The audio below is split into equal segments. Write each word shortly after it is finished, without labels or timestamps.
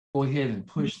go ahead and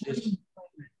push this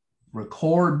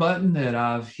record button that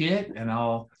I've hit, and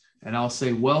I'll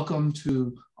say welcome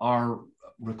to our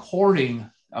recording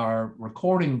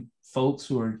folks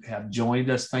who have joined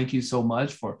us. Thank you so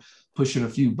much for pushing a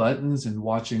few buttons and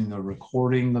watching the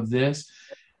recording of this.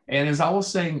 And as I was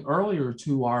saying earlier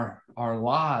to our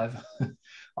live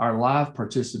our live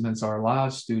participants, our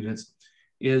live students,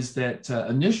 is that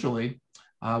initially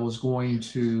I was going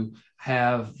to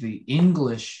have the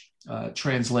English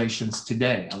translations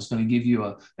today. I was going to give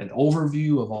you an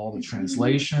overview of all the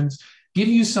translations, give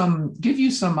you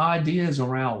some ideas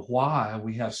around why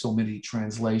we have so many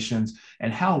translations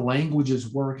and how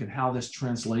languages work and how this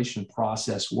translation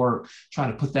process works. Try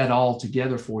to put that all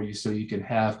together for you so you can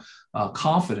have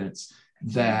confidence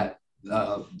that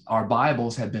our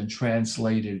Bibles have been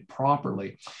translated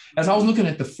properly. As I was looking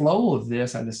at the flow of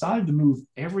this, I decided to move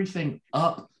everything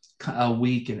up a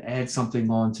week and add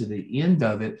something on to the end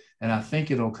of it. And I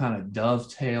think it'll kind of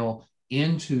dovetail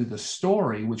into the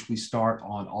story, which we start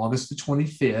on August the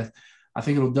 25th. I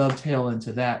think it'll dovetail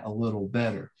into that a little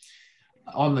better.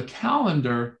 On the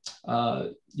calendar,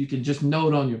 you can just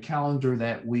note on your calendar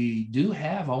that we do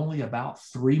have only about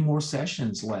 3 more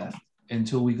sessions left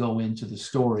until we go into the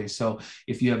story. So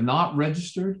if you have not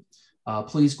registered,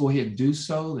 please go ahead and do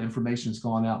so. The information's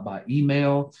gone out by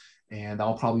email, and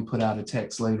I'll probably put out a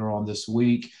text later on this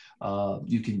week.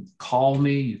 You can call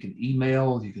me, you can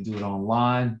email, you can do it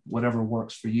online, whatever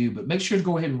works for you. But make sure to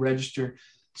go ahead and register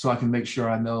so I can make sure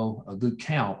I know a good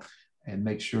count and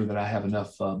make sure that I have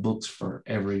enough books for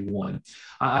everyone.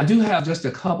 I do have just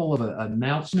a couple of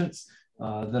announcements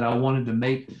that I wanted to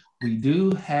make. We do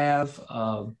have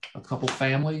a couple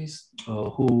families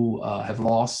who have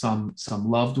lost some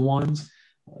loved ones.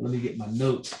 Let me get my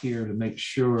notes here to make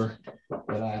sure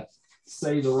that I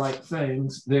say the right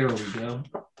things. There we go.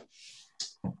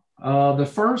 The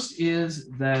first is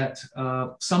that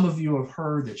some of you have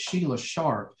heard that Sheila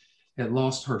Sharp had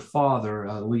lost her father,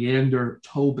 Leander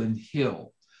Tobin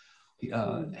Hill.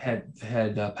 Had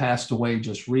passed away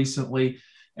just recently.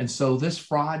 And so this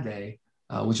Friday,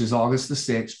 which is August the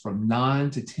 6th, from 9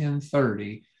 to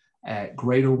 10:30 at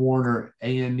Greater Warner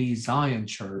AME Zion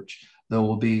Church, there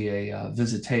will be a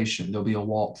visitation. There'll be a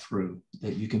walkthrough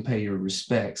that you can pay your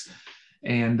respects.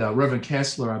 And Reverend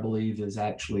Kessler, I believe, is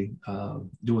actually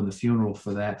doing the funeral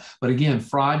for that. But again,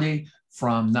 Friday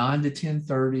from 9 to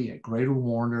 10:30 at Greater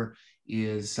Warner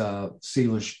is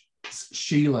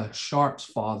Sheila Sharp's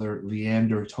father,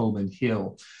 Leander Tobin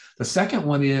Hill. The second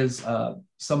one is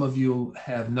some of you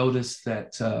have noticed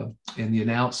that in the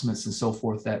announcements and so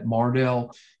forth that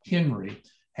Mardell Henry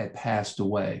had passed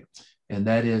away. And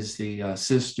that is the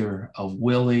sister of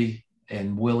Willie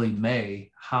and Willie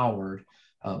Mae Howard,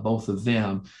 both of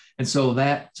them. And so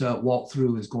that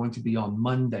walkthrough is going to be on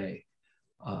Monday,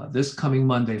 this coming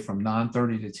Monday from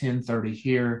 9:30 to 10:30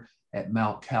 here at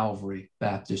Mount Calvary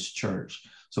Baptist Church.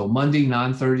 So Monday,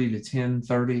 9:30 to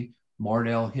 10:30,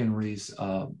 Mardell Henry's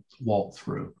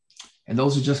walkthrough. And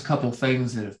those are just a couple of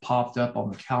things that have popped up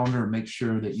on the calendar. Make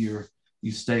sure that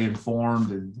you stay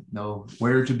informed and know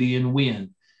where to be and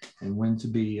when to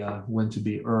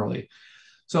be early.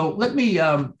 So let me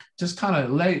just kind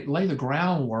of lay the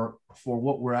groundwork for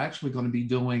what we're actually going to be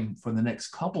doing for the next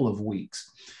couple of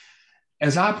weeks.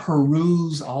 As I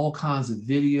peruse all kinds of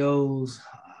videos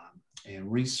and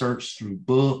research through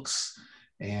books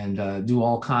and do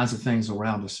all kinds of things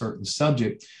around a certain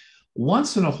subject,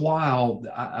 once in a while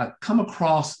I come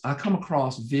across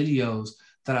videos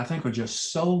that I think are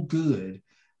just so good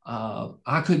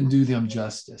I couldn't do them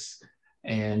justice.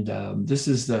 And this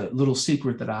is the little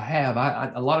secret that I have.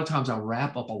 A lot of times I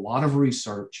wrap up a lot of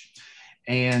research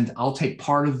and I'll take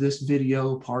part of this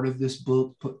video, part of this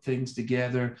book, put things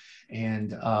together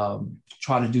and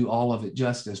try to do all of it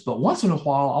justice. But once in a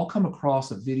while, I'll come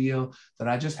across a video that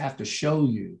I just have to show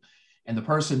you. And the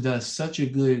person does such a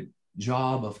good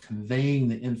job of conveying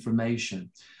the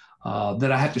information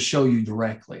that I have to show you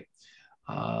directly.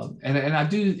 And I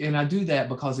do that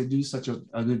because they do such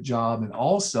a good job, and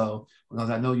also because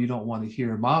I know you don't want to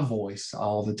hear my voice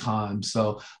all the time.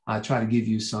 So I try to give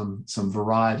you some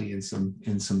variety in some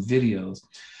videos.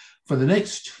 For the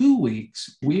next 2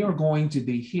 weeks, we are going to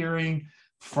be hearing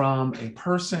from a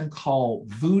person called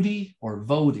Voddie or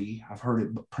Voddie. I've heard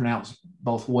it pronounced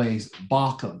both ways,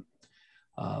 Baucham.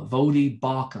 Voddie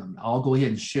Baucham. I'll go ahead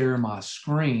and share my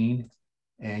screen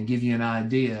and give you an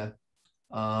idea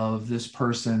of this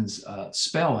person's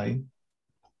spelling.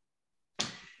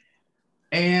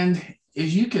 And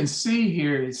as you can see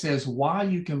here, it says Why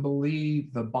You Can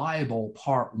Believe the Bible,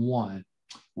 Part 1.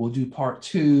 We'll do Part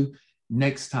 2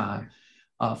 next time.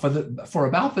 For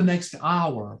about the next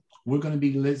hour, we're going to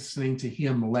be listening to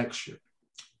him lecture.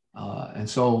 And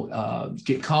so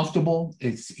get comfortable.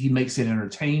 He makes it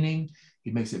entertaining.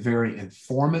 He makes it very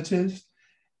informative.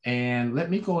 And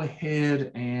let me go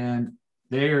ahead, and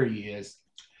there he is.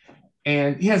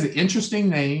 And he has an interesting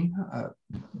name.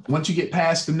 Once you get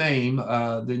past the name,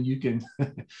 then you can,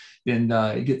 then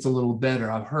it gets a little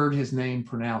better. I've heard his name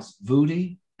pronounced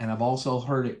Vudi, and I've also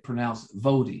heard it pronounced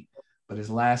Vodi, but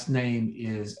his last name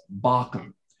is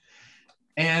Bauckham.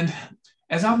 And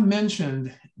as I've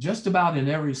mentioned, just about in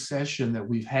every session that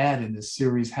we've had in this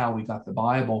series, How We Got the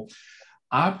Bible,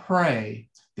 I pray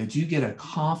that you get a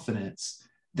confidence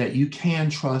that you can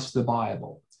trust the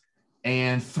Bible.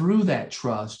 And through that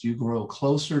trust, you grow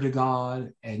closer to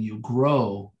God and you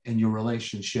grow in your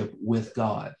relationship with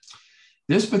God.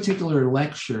 This particular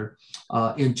lecture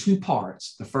in two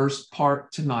parts. The first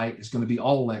part tonight is going to be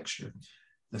all lecture.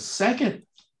 The second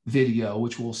video,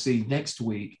 which we'll see next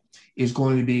week, is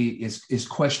going to be is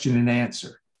question and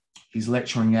answer. He's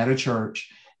lecturing at a church,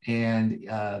 and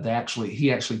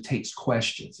he actually takes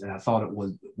questions. And I thought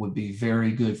it would be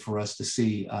very good for us to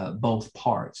see both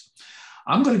parts.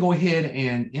 I'm going to go ahead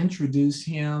and introduce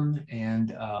him,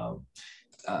 and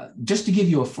just to give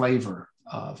you a flavor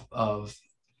of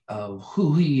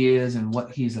who he is and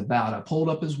what he's about. I pulled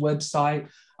up his website.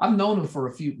 I've known him for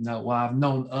I've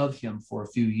known of him for a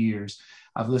few years.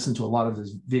 I've listened to a lot of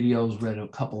his videos, read a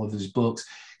couple of his books.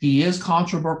 He is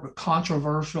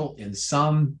controversial in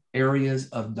some areas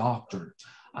of doctrine.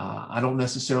 I don't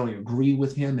necessarily agree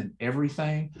with him in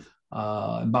everything.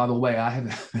 And by the way, I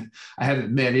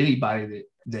haven't met anybody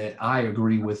that I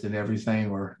agree with in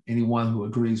everything, or anyone who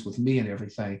agrees with me in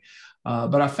everything.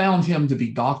 But I found him to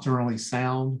be doctrinally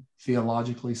sound,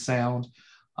 theologically sound.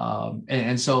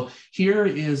 And so here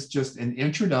is just an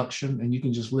introduction, and you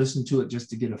can just listen to it just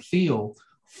to get a feel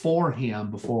for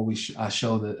him before I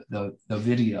show the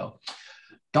video.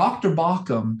 Dr.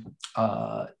 Bauckham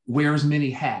wears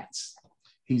many hats.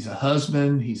 He's a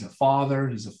husband, he's a father,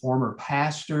 he's a former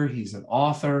pastor, he's an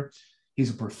author, he's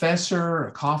a professor,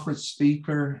 a conference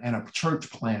speaker, and a church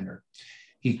planter.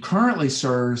 He currently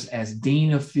serves as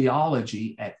Dean of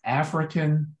Theology at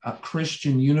African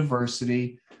Christian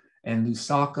University in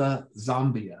Lusaka,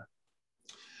 Zambia.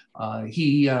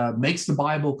 He makes the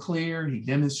Bible clear. He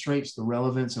demonstrates the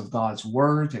relevance of God's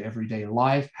word to everyday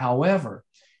life. However,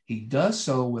 he does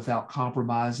so without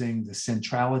compromising the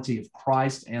centrality of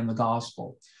Christ and the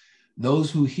gospel.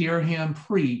 Those who hear him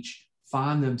preach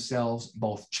find themselves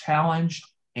both challenged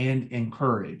and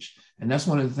encouraged. And that's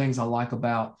one of the things I like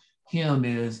about him,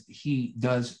 is he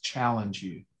does challenge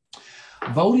you.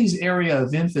 Vodi's area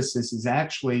of emphasis is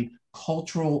actually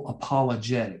cultural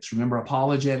apologetics. Remember,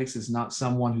 apologetics is not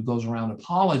someone who goes around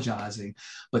apologizing,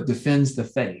 but defends the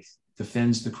faith,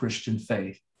 defends the Christian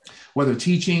faith. Whether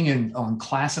teaching on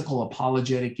classical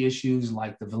apologetic issues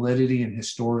like the validity and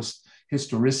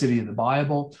historicity of the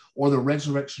Bible, or the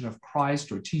resurrection of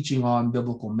Christ, or teaching on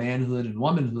biblical manhood and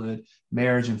womanhood,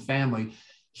 marriage and family,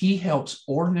 he helps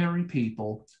ordinary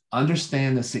people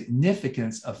understand the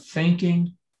significance of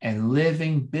thinking and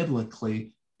living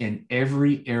biblically in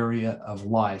every area of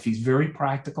life. He's very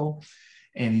practical,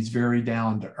 and he's very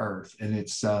down to earth, and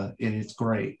it's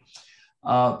great.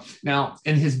 Now,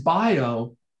 in his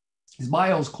bio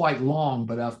is quite long,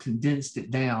 but I've condensed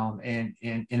it down, and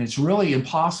it's really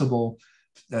impossible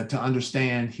to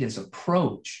understand his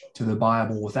approach to the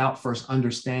Bible without first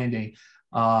understanding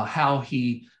how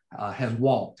he has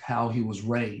walked, how he was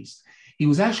raised. He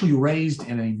was actually raised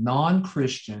in a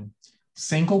non-Christian,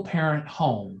 single-parent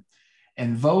home,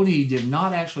 and Vodi did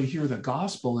not actually hear the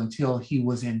gospel until he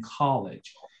was in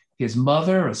college. His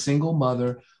mother, a single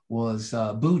mother, was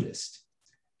Buddhist,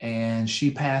 and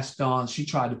she tried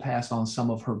to pass on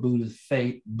some of her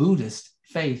Buddhist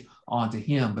faith onto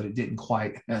him, but it didn't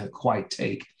quite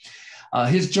take.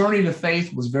 His journey to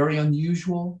faith was very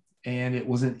unusual, and it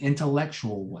was an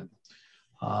intellectual one.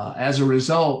 As a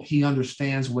result, he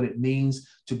understands what it means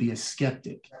to be a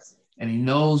skeptic, and he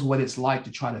knows what it's like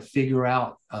to try to figure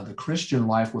out the Christian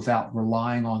life without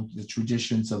relying on the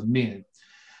traditions of men.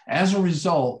 As a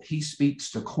result, he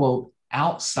speaks to, quote,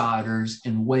 outsiders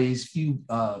in ways few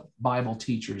Bible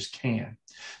teachers can.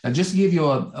 Now, just to give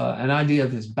you an idea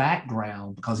of his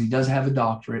background, because he does have a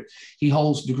doctorate, he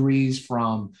holds degrees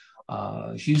from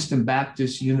Houston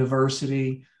Baptist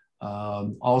University,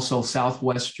 also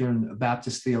Southwestern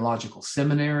Baptist Theological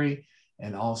Seminary,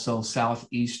 and also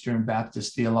Southeastern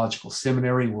Baptist Theological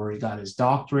Seminary, where he got his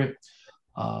doctorate.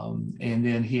 And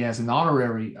then he has an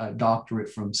honorary doctorate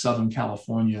from Southern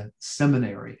California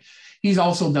Seminary. He's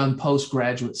also done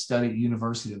postgraduate study at the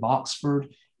University of Oxford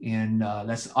in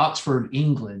that's Oxford,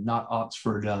 England, not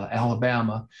Oxford,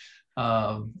 Alabama.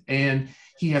 And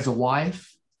he has a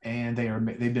wife, and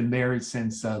they've been married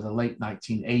since the late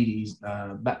 1980s,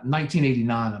 about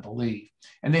 1989, I believe,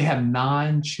 and they have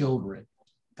 9 children.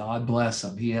 God bless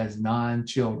him. He has 9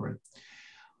 children.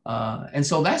 And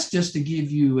so that's just to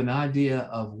give you an idea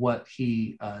of what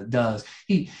he does.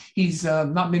 He's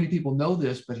not many people know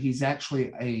this, but he's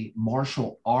actually a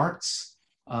martial arts.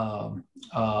 Now,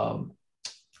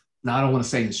 I don't want to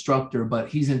say instructor, but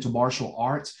he's into martial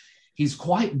arts. He's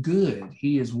quite good.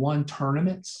 He has won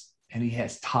tournaments and he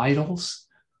has titles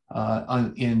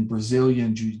in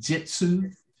Brazilian Jiu Jitsu,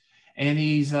 and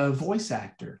he's a voice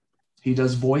actor. He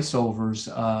does voiceovers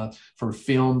for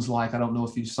films like, I don't know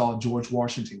if you saw George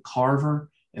Washington Carver,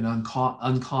 an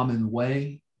uncommon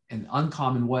way. An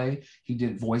Uncommon Way. He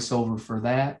did voiceover for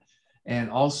that.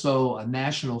 And also a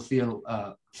national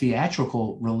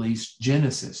theatrical release,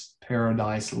 Genesis,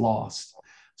 Paradise Lost.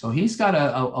 So he's got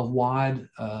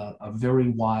a very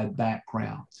wide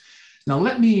background. Now,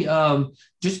 let me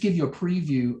just give you a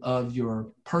preview of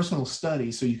your personal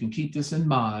study so you can keep this in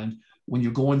mind when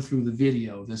you're going through the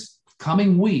video. This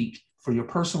coming week for your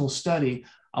personal study,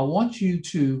 I want you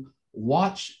to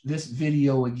watch this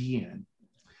video again.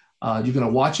 You're going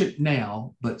to watch it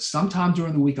now, but sometime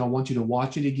during the week, I want you to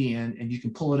watch it again, and you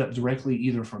can pull it up directly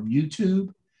either from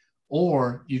YouTube,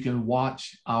 or you can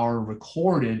watch our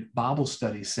recorded Bible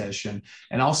study session,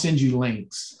 and I'll send you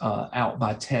links out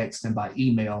by text and by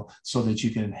email so that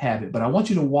you can have it. But I want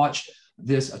you to watch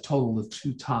this a total of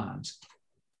 2 times.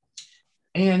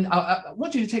 And I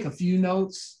want you to take a few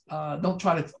notes. Don't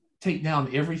try to take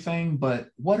down everything, but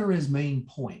what are his main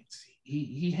points?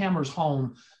 He hammers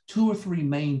home 2 or 3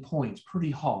 main points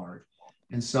pretty hard.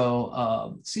 And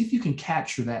so see if you can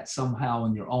capture that somehow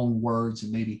in your own words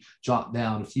and maybe jot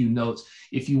down a few notes.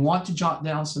 If you want to jot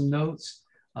down some notes,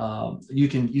 you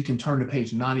can turn to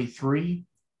page 93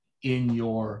 in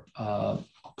your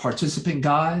participant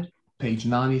guide, page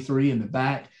 93 in the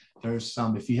back. There's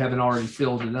some, if you haven't already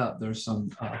filled it up, there's some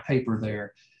paper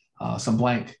there, some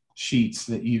blank sheets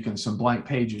that you can, some blank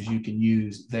pages you can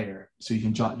use there. So you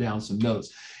can jot down some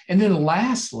notes. And then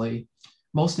lastly,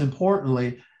 most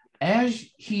importantly, as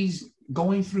he's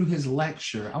going through his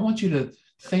lecture, I want you to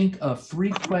think of 3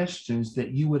 questions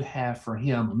that you would have for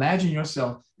him. Imagine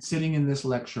yourself sitting in this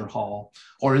lecture hall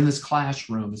or in this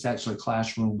classroom. It's actually a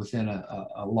classroom within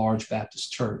a large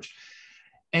Baptist church.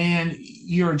 And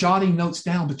you're jotting notes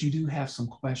down, but you do have some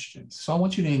questions. So I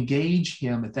want you to engage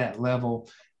him at that level.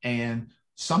 And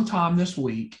sometime this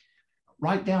week,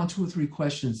 write down 2 or 3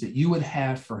 questions that you would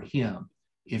have for him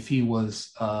if he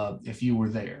was, if you were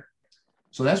there.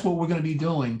 So that's what we're going to be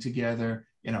doing together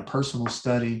in our personal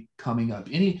study coming up.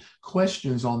 Any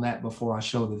questions on that before I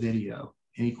show the video?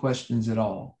 Any questions at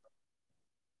all?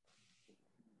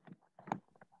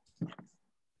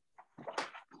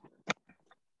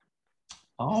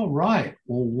 All right.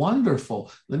 Well, wonderful.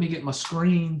 Let me get my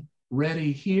screen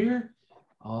ready here.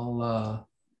 I'll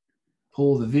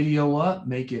pull the video up,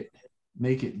 make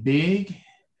it big,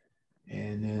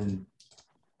 and then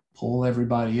pull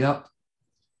everybody up.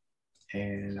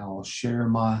 And I'll share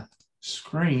my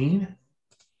screen,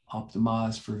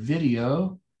 optimize for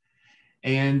video.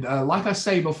 And like I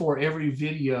say before every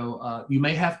video, you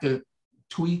may have to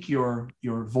tweak your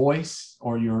voice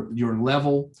or your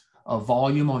level of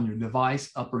volume on your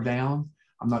device up or down.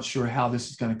 I'm not sure how this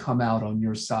is going to come out on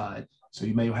your side, so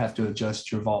you may have to adjust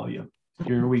your volume.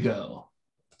 Here we go.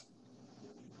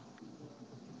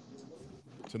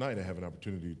 Tonight I have an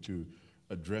opportunity to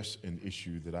address an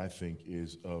issue that I think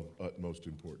is of utmost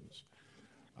importance.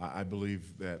 I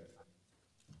believe that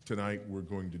tonight we're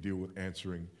going to deal with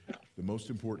answering the most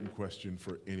important question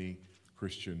for any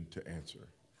Christian to answer.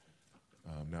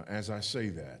 Now, as I say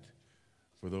that,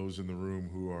 for those in the room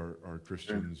who are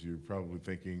Christians, you're probably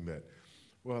thinking that,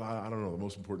 well, I don't know, the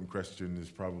most important question is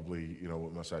probably, you know,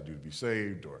 what must I do to be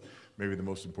saved? Or maybe the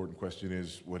most important question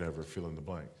is whatever, fill in the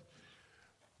blank.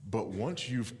 But once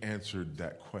you've answered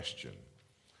that question,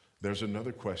 there's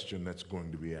another question that's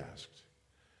going to be asked.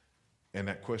 And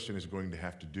that question is going to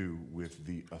have to do with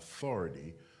the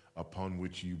authority upon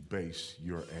which you base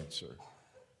your answer.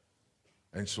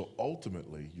 And so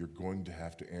ultimately, you're going to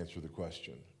have to answer the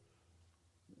question,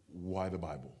 why the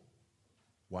Bible?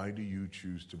 Why do you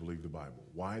choose to believe the Bible?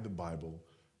 Why the Bible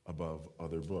above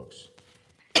other books?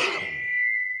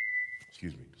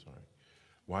 Excuse me, sorry.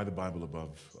 Why the Bible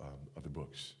above other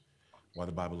books? Why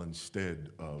the Bible instead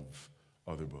of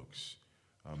other books?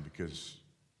 Because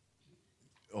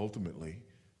ultimately,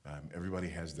 everybody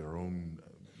has their own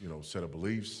set of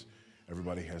beliefs.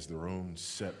 Everybody has their own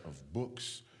set of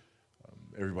books.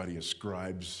 Everybody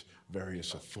ascribes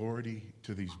various authority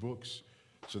to these books.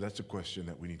 So that's a question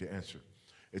that we need to answer.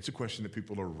 It's a question that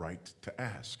people are right to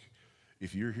ask.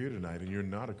 If you're here tonight and you're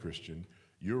not a Christian,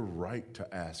 you're right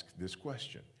to ask this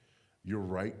question. You're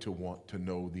right to want to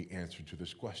know the answer to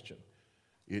this question.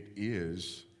 It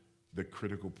is the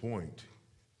critical point.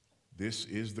 This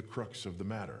is the crux of the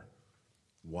matter.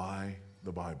 Why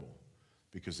the Bible?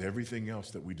 Because everything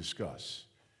else that we discuss,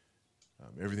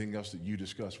 everything else that you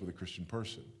discuss with a Christian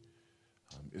person,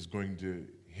 is going to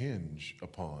hinge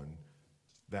upon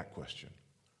that question.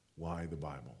 Why the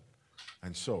Bible?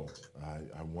 And so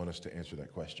I want us to answer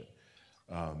that question.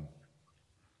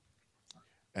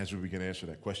 As we begin to answer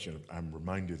that question, I'm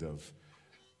reminded of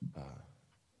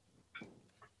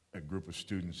a group of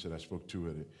students that I spoke to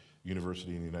at a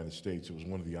university in the United States. It was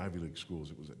one of the Ivy League schools.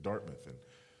 It was at Dartmouth, and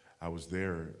I was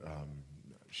there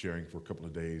sharing for a couple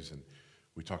of days, and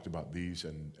we talked about these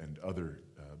and other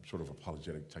sort of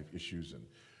apologetic type issues. And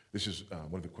this is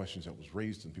one of the questions that was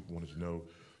raised, and people wanted to know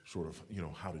sort of,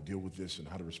 how to deal with this and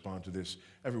how to respond to this.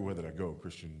 Everywhere that I go,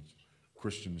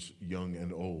 Christians young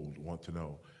and old want to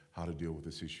know how to deal with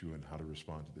this issue and how to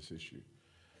respond to this issue.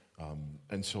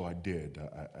 And so I did.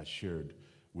 I shared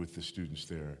with the students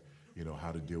there,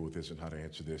 how to deal with this and how to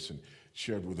answer this, and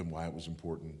shared with them why it was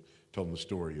important. Told them the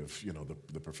story of,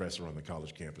 the professor on the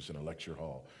college campus in a lecture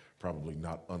hall, probably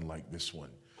not unlike this one.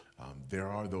 There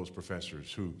are those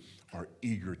professors who are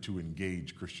eager to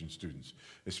engage Christian students,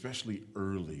 especially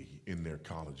early in their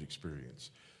college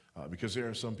experience, because there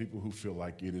are some people who feel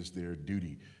like it is their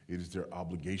duty, it is their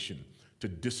obligation to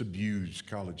disabuse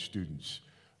college students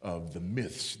of the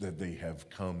myths that they have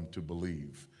come to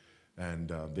believe.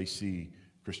 And they see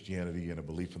Christianity and a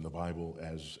belief in the Bible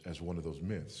as one of those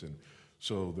myths. And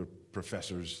so the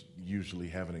professors usually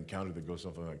have an encounter that goes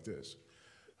something like this.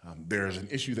 There's an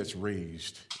issue that's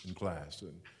raised in class,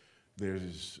 and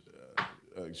there's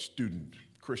a student,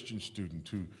 Christian student,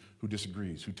 who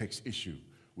disagrees, who takes issue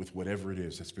with whatever it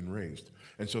is that's been raised.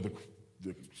 And so the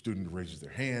student raises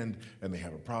their hand, and they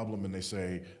have a problem, and they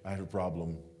say, I have a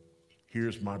problem.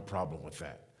 Here's my problem with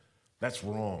that. That's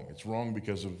wrong. It's wrong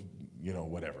because of,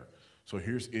 whatever. So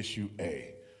here's issue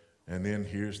A. And then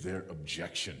here's their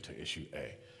objection to issue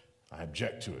A. I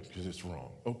object to it because it's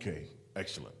wrong. Okay,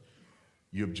 excellent.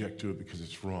 You object to it because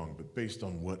it's wrong, but based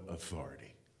on what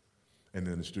authority? And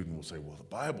then the student will say, well, the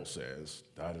Bible says,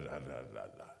 da, da, da, da, da,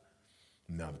 da.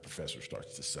 Now the professor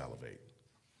starts to salivate.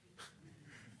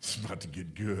 It's about to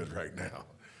get good right now.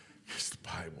 Yes, the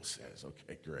Bible says,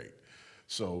 okay, great.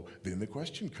 So then the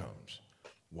question comes,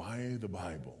 why the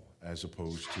Bible as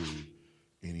opposed to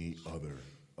any other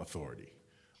authority?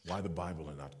 Why the Bible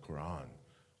and not the Quran?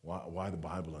 Why the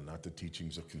Bible and not the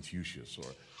teachings of Confucius or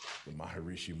the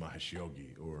Maharishi Mahesh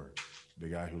Yogi or the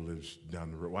guy who lives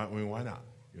down the road? Why not,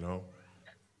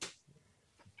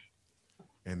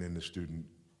 And then the student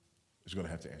is going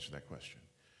to have to answer that question.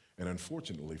 And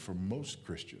unfortunately, for most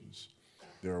Christians,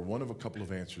 there are one of a couple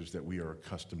of answers that we are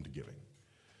accustomed to giving.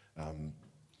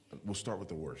 We'll start with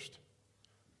the worst.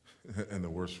 And the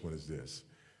worst one is this.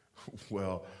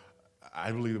 Well,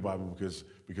 I believe the Bible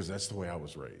because that's the way I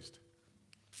was raised.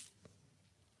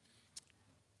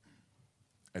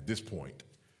 At this point,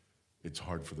 it's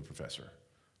hard for the professor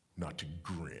not to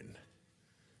grin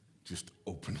just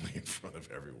openly in front of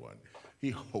everyone.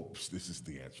 He hopes this is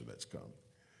the answer that's come,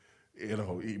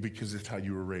 because it's how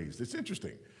you were raised. It's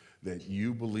interesting that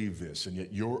you believe this, and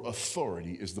yet your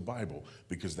authority is the Bible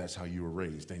because that's how you were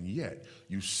raised. And yet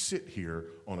you sit here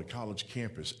on a college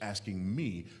campus asking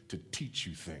me to teach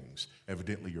you things.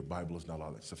 Evidently, your Bible is not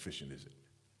all that sufficient, is it?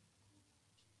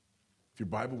 If your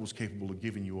Bible was capable of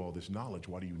giving you all this knowledge,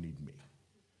 why do you need me?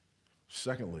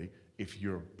 Secondly, if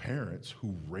your parents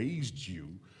who raised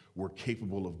you were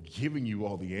capable of giving you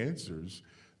all the answers,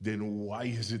 then why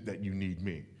is it that you need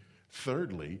me?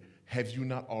 Thirdly, have you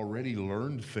not already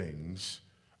learned things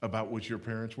about which your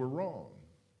parents were wrong?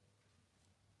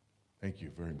 Thank you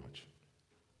very much.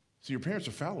 See, your parents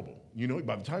are fallible.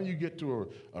 By the time you get to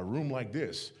a room like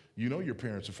this, your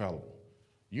parents are fallible.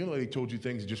 They told you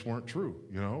things that just weren't true,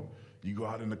 You go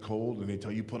out in the cold and they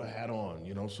tell you put a hat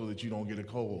on, so that you don't get a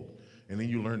cold. And then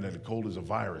you learn that a cold is a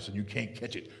virus and you can't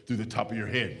catch it through the top of your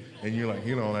head. And you're like,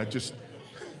 that just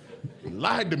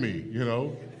lied to me,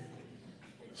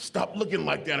 Stop looking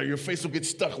like that or your face will get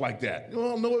stuck like that.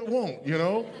 Well, no, it won't,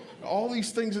 All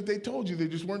these things that they told you, they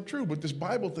just weren't true. But this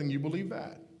Bible thing, you believe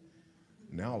that.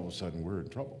 Now all of a sudden we're in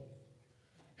trouble.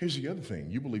 Here's the other thing.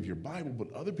 You believe your Bible,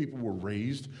 but other people were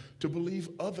raised to believe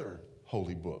other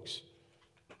holy books.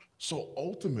 So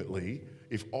ultimately,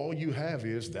 if all you have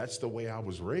is that's the way I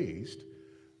was raised,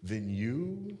 then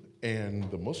you and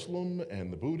the Muslim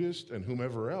and the Buddhist and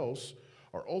whomever else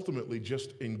are ultimately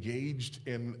just engaged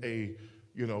in a,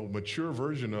 mature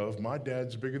version of my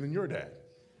dad's bigger than your dad.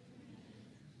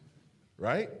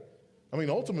 Right? I mean,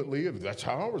 ultimately, that's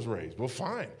how I was raised. Well,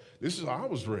 fine. This is how I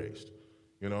was raised.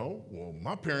 Well,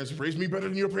 my parents raised me better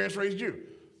than your parents raised you.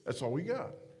 That's all we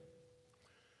got.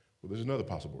 Well, there's another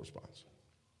possible response.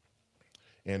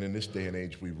 And in this day and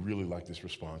age, we really like this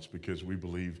response because we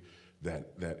believe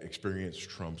that experience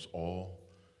trumps all.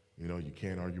 You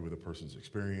can't argue with a person's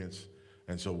experience.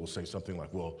 And so we'll say something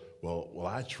like, well,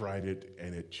 I tried it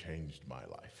and it changed my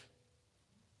life.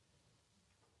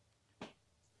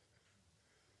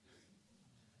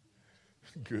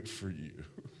 Good for you.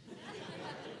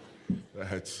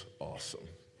 That's awesome.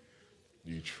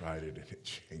 You tried it and it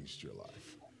changed your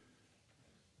life.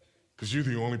 Because you're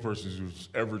the only person who's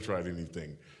ever tried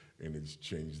anything and it's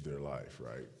changed their life,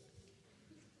 right?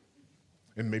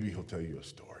 And maybe he'll tell you a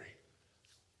story.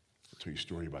 He'll tell you a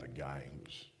story about a guy who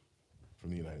was from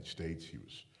the United States. He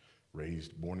was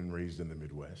born and raised in the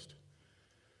Midwest,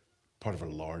 part of a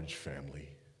large family.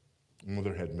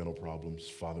 Mother had mental problems.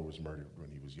 Father was murdered when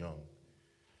he was young.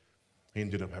 He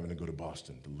ended up having to go to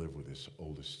Boston to live with his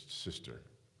oldest sister.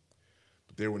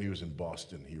 But there when he was in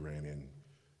Boston, he ran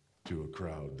into a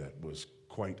crowd that was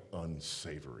quite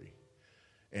unsavory.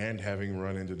 And having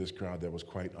run into this crowd that was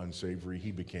quite unsavory,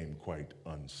 he became quite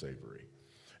unsavory.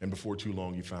 And before too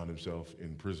long, he found himself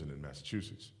in prison in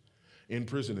Massachusetts. In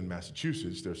prison in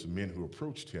Massachusetts, there's some men who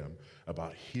approached him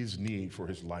about his need for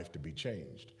his life to be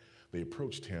changed. They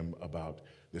approached him about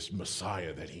this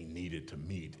Messiah that he needed to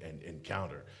meet and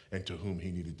encounter and to whom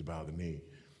he needed to bow the knee.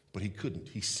 But he couldn't.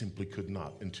 He simply could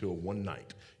not until one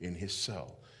night in his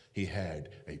cell, he had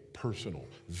a personal,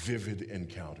 vivid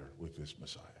encounter with this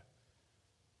Messiah.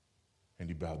 And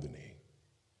he bowed the knee.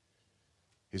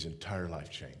 His entire life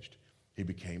changed. He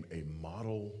became a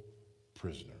model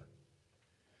prisoner.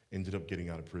 Ended up getting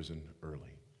out of prison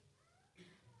early.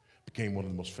 Became one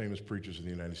of the most famous preachers in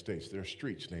the United States. There are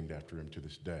streets named after him to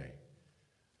this day.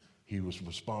 He was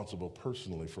responsible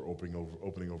personally for opening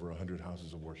over 100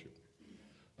 houses of worship.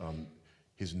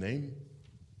 His name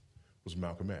was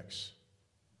Malcolm X.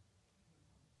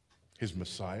 His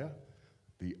Messiah,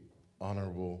 the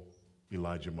Honorable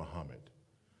Elijah Muhammad,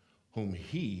 whom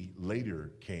he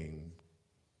later came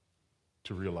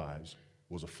to realize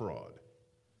was a fraud.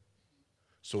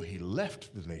 So he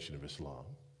left the Nation of Islam,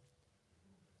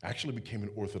 actually became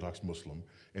an Orthodox Muslim,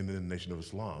 and then the Nation of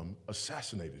Islam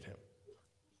assassinated him.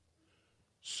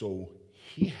 So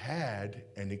he had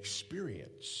an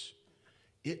experience.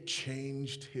 It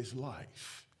changed his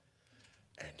life,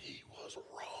 and he was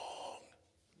wrong.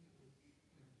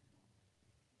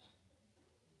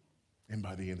 And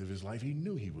by the end of his life, he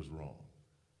knew he was wrong.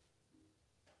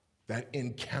 That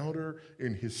encounter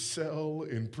in his cell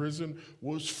in prison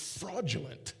was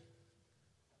fraudulent,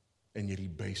 and yet he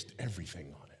based everything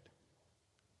on it.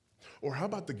 Or how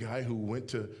about the guy who went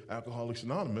to Alcoholics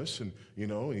Anonymous and,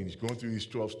 and he's going through these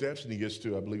 12 steps and he gets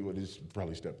to, I believe what is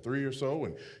probably step 3 or so,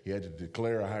 and he had to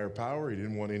declare a higher power. He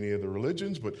didn't want any of the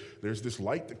religions, but there's this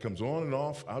light that comes on and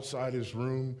off outside his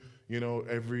room,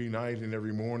 every night and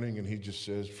every morning, and he just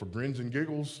says, for grins and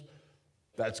giggles,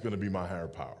 that's going to be my higher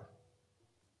power.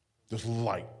 This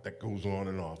light that goes on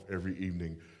and off every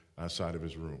evening outside of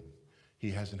his room. He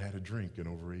hasn't had a drink in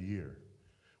over a year,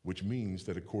 which means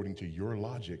that according to your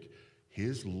logic,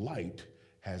 his light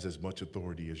has as much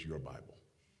authority as your Bible,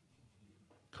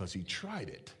 because he tried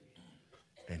it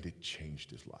and it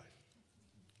changed his life.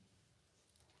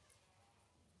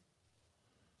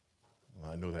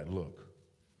 Well, I know that look.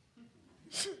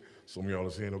 Some of y'all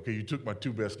are saying, okay, you took my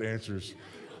 2 best answers.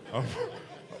 I'm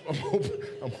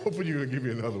hoping you're going to give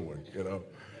me another one,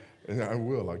 And I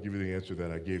will. I'll give you the answer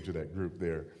that I gave to that group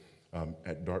there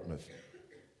at Dartmouth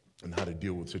and how to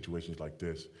deal with situations like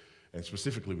this, and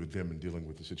specifically with them and dealing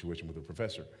with the situation with the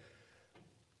professor.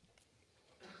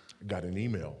 Got an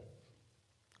email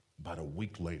about a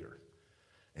week later,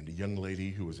 and the young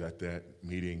lady who was at that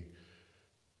meeting,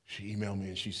 she emailed me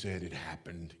and she said, it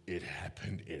happened,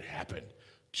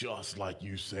 just like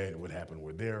you said it would happen.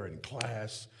 We're there in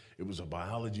class. It was a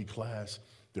biology class.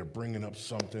 They're bringing up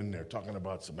something. They're talking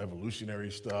about some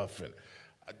evolutionary stuff, and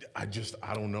I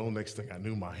don't know. Next thing I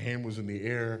knew, my hand was in the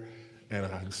air, and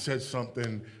I said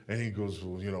something, and he goes,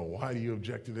 well, why do you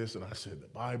object to this? And I said, the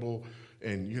Bible.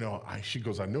 And, she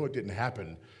goes, I know it didn't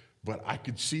happen, but I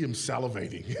could see him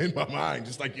salivating in my mind,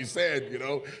 just like you said,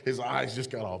 his eyes just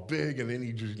got all big, and then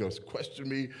he just questioned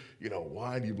me,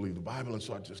 why do you believe the Bible? And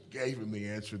so I just gave him the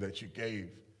answer that you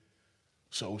gave.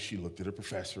 So she looked at her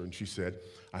professor, and she said,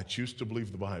 I choose to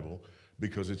believe the Bible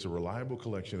because it's a reliable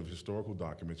collection of historical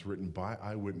documents written by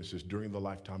eyewitnesses during the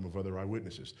lifetime of other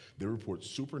eyewitnesses. They report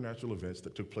supernatural events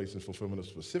that took place in fulfillment of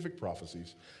specific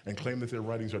prophecies and claim that their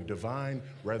writings are divine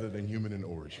rather than human in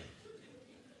origin.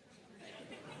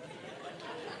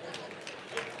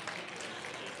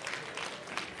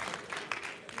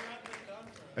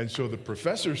 And so the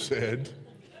professor said,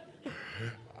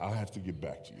 I'll have to get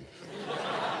back to you.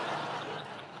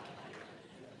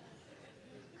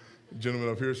 The gentleman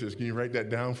up here says, can you write that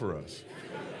down for us?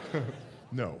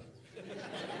 No.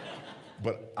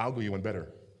 But I'll do you one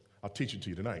better. I'll teach it to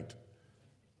you tonight.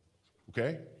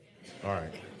 Okay? All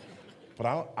right. But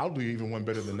I'll do you even one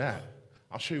better than that.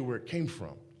 I'll show you where it came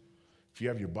from. If you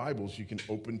have your Bibles, you can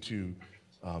open to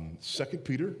 2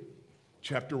 Peter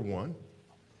chapter 1.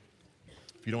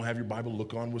 If you don't have your Bible,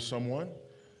 look on with someone.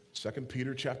 2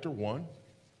 Peter chapter 1.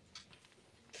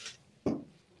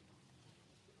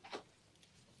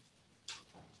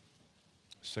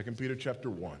 Second Peter chapter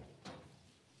 1.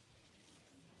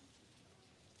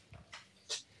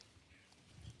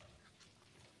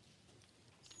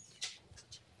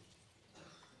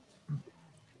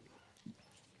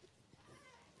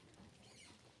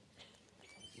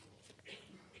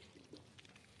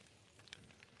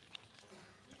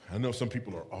 I know some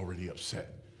people are already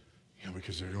upset,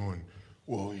 because they're going,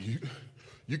 well,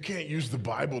 you can't use the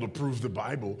Bible to prove the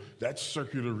Bible. That's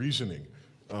circular reasoning.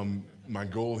 My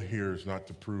goal here is not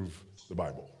to prove the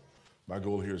Bible. My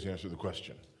goal here is to answer the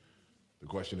question. The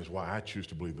question is why I choose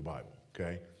to believe the Bible,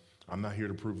 okay? I'm not here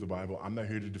to prove the Bible. I'm not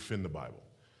here to defend the Bible.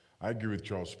 I agree with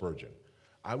Charles Spurgeon.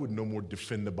 I would no more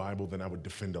defend the Bible than I would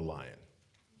defend a lion.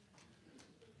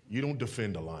 You don't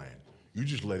defend a lion. You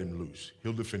just let him loose.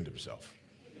 He'll defend himself.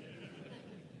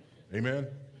 Amen?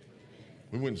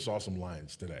 We went and saw some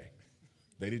lions today.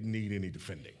 They didn't need any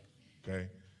defending, okay?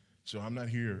 So I'm not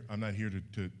here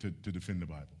to defend the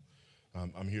Bible.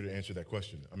 I'm here to answer that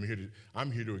question.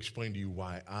 I'm here to explain to you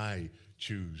why I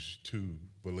choose to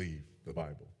believe the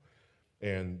Bible.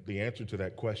 And the answer to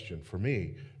that question, for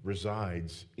me,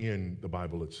 resides in the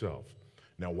Bible itself.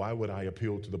 Now, why would I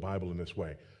appeal to the Bible in this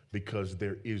way? Because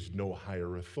there is no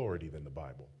higher authority than the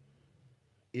Bible.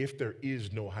 If there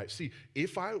is no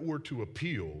if I were to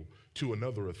appeal to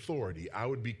another authority, I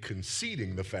would be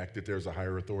conceding the fact that there's a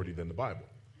higher authority than the Bible.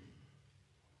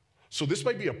 So this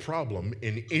might be a problem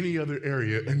in any other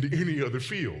area and any other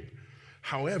field.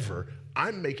 However,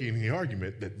 I'm making the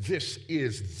argument that this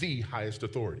is the highest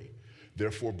authority.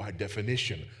 Therefore, by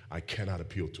definition, I cannot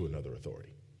appeal to another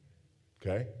authority.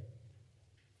 Okay?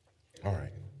 All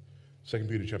right. 2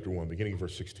 Peter chapter 1, beginning of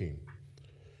verse 16.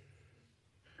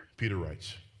 Peter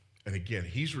writes, and again,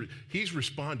 he's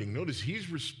responding. Notice he's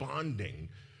responding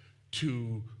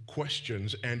to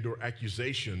questions and or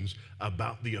accusations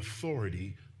about the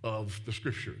authority of the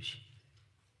Scriptures.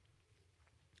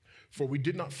 For we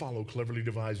did not follow cleverly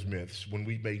devised myths when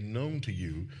we made known to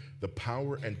you the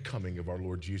power and coming of our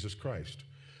Lord Jesus Christ,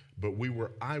 but we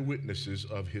were eyewitnesses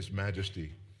of his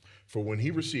majesty. For when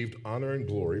he received honor and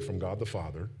glory from God the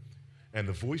Father, and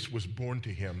the voice was borne to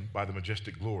him by the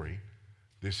majestic glory,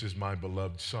 this is my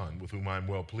beloved Son, with whom I am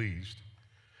well pleased.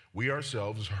 We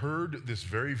ourselves heard this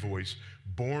very voice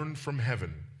borne from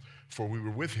heaven, for we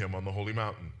were with him on the holy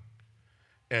mountain.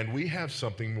 And we have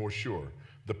something more sure,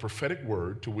 the prophetic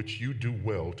word to which you do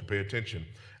well to pay attention,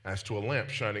 as to a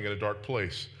lamp shining in a dark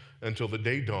place, until the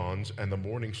day dawns and the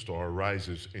morning star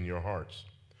rises in your hearts.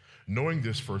 Knowing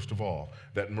this, first of all,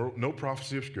 that no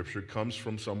prophecy of Scripture comes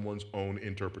from someone's own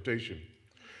interpretation.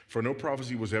 For no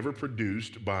prophecy was ever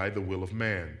produced by the will of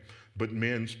man, but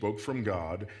men spoke from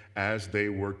God as they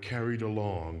were carried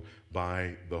along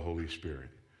by the Holy Spirit.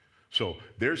 So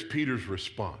there's Peter's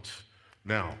response.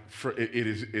 Now, it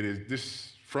is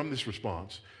this from this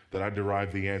response that I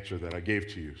derive the answer that I gave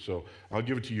to you. So I'll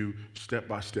give it to you step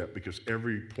by step because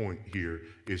every point here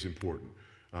is important.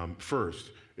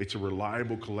 First, it's a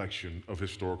reliable collection of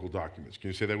historical documents. Can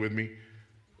you say that with me?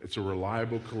 It's a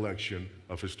reliable collection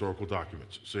of historical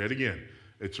documents. Say it again.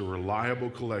 It's a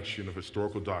reliable collection of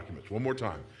historical documents. One more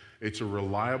time. It's a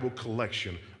reliable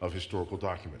collection of historical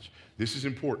documents. This is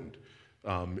important.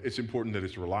 It's important that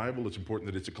it's reliable. It's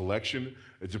important that it's a collection.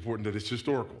 It's important that it's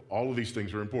historical. All of these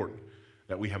things are important,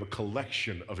 that we have a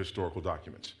collection of historical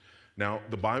documents. Now,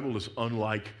 the Bible is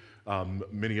unlike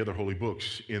many other holy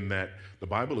books in that the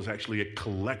Bible is actually a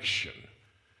collection.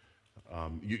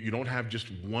 You don't have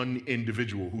just one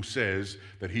individual who says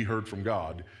that he heard from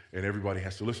God and everybody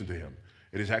has to listen to him.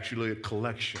 It is actually a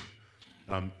collection.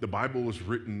 The Bible was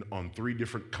written on 3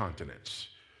 different continents,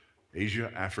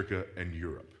 Asia, Africa, and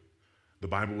Europe. The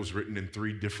Bible was written in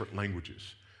 3 different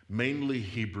languages, mainly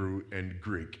Hebrew and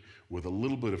Greek, with a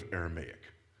little bit of Aramaic.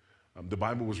 The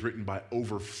Bible was written by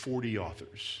over 40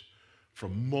 authors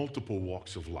from multiple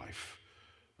walks of life.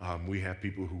 We have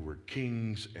people who were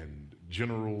kings and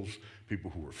generals,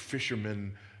 people who were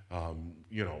fishermen,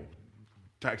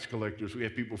 tax collectors. We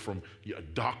have people from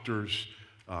doctors,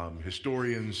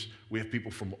 historians. We have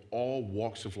people from all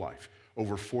walks of life.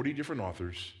 Over 40 different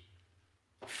authors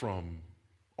from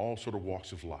all sort of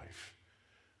walks of life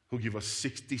who give us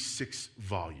 66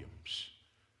 volumes.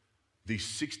 These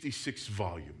 66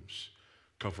 volumes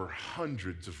cover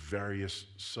hundreds of various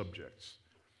subjects.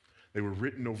 They were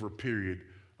written over a period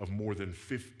of more than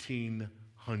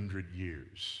 1,500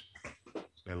 years.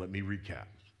 Now let me recap.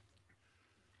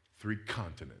 3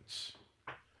 continents,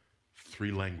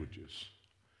 3 languages,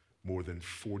 more than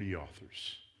 40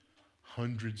 authors,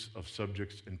 hundreds of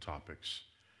subjects and topics,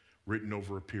 written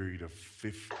over a period of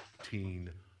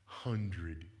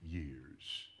 1,500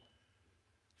 years.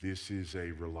 This is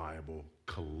a reliable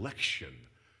collection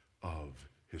of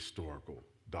historical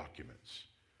documents.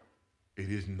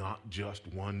 It is not just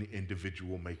one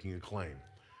individual making a claim.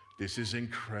 This is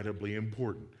incredibly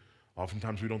important.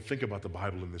 Oftentimes we don't think about the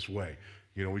Bible in this way.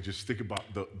 We just think about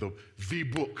the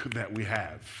book that we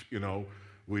have.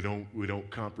 We don't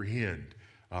comprehend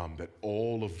that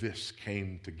all of this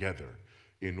came together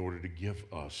in order to give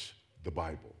us the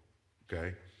Bible,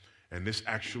 okay? And this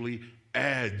actually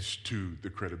adds to the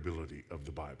credibility of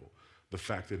the Bible, the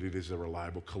fact that it is a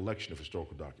reliable collection of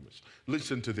historical documents.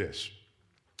 Listen to this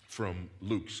from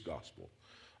Luke's gospel.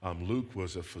 Luke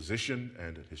was a physician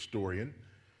and a historian,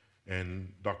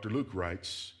 and Dr. Luke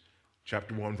writes,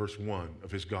 chapter 1, verse 1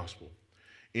 of his gospel,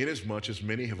 "Inasmuch as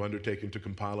many have undertaken to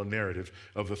compile a narrative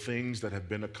of the things that have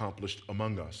been accomplished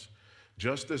among us,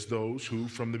 just as those who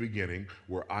from the beginning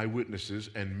were eyewitnesses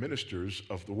and ministers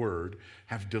of the word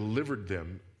have delivered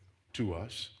them to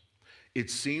us, it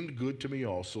seemed good to me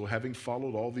also, having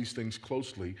followed all these things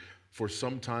closely for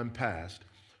some time past,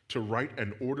 to write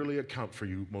an orderly account for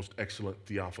you, most excellent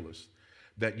Theophilus,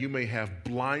 that you may have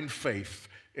blind faith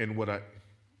in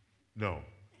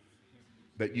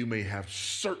that you may have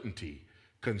certainty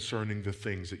concerning the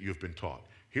things that you have been taught."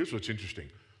 Here's what's interesting.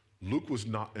 Luke was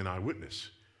not an eyewitness.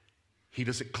 He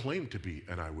doesn't claim to be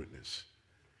an eyewitness.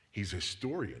 He's a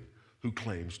historian who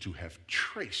claims to have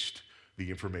traced the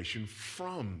information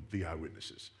from the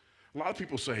eyewitnesses. A lot of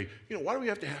people say, why do we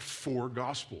have to have 4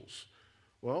 gospels?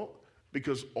 Well,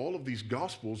 because all of these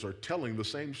gospels are telling the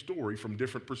same story from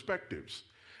different perspectives.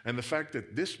 And the fact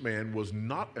that this man was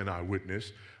not an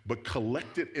eyewitness, but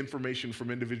collected information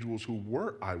from individuals who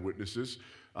were eyewitnesses,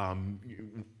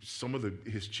 some of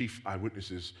his chief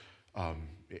eyewitnesses,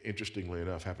 interestingly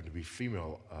enough, happen to be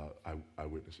female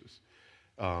eyewitnesses.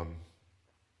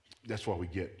 That's why we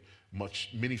get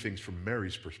many things from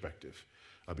Mary's perspective,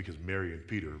 because Mary and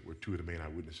Peter were 2 of the main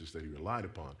eyewitnesses that he relied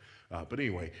upon. But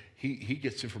anyway, he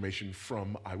gets information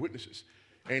from eyewitnesses.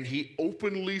 And he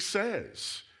openly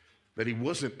says that he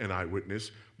wasn't an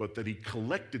eyewitness, but that he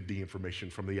collected the information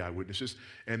from the eyewitnesses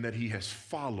and that he has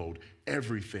followed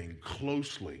everything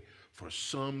closely for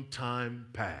some time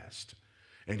past.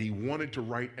 And he wanted to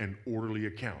write an orderly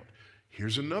account.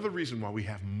 Here's another reason why we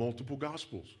have multiple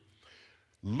gospels.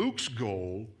 Luke's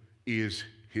goal is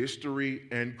history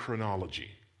and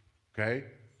chronology, okay?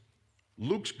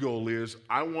 Luke's goal is,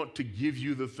 I want to give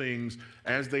you the things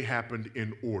as they happened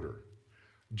in order.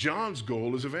 John's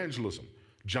goal is evangelism.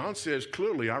 John says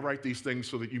clearly, I write these things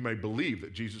so that you may believe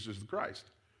that Jesus is the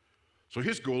Christ. So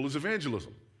his goal is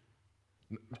evangelism.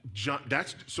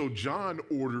 So John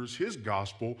orders his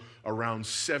gospel around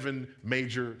 7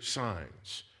 major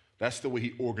signs. That's the way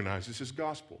he organizes his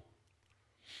gospel.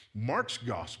 Mark's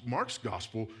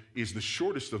gospel is the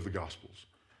shortest of the gospels.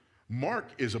 Mark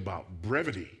is about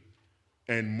brevity.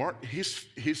 And Mark,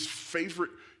 his favorite,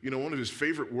 one of his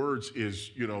favorite words is,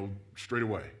 straight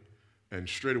away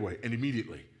and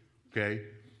immediately, okay?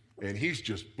 And he's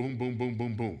just boom, boom, boom,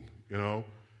 boom, boom,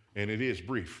 and it is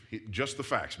brief. Just the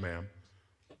facts, ma'am.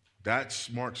 That's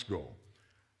Mark's goal.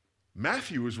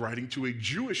 Matthew is writing to a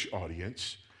Jewish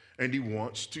audience, and he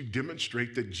wants to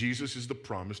demonstrate that Jesus is the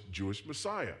promised Jewish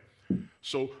Messiah.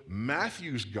 So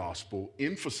Matthew's gospel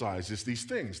emphasizes these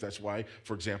things. That's why,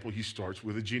 for example, he starts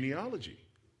with a genealogy,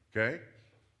 okay?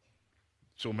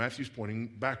 So Matthew's pointing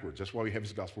backwards. That's why we have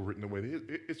his gospel written the way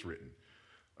that it's written.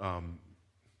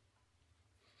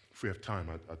 If we have time,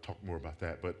 I'll talk more about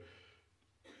that. But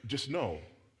just know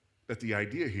that the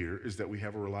idea here is that we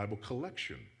have a reliable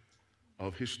collection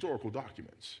of historical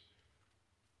documents.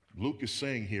 Luke is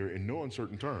saying here in no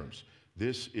uncertain terms,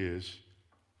 this is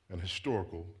an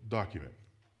historical document.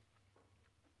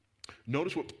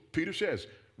 Notice what Peter says.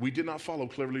 We did not follow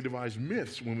cleverly devised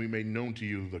myths when we made known to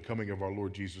you the coming of our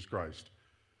Lord Jesus Christ.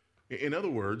 In other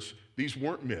words, these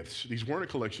weren't myths. These weren't a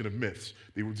collection of myths.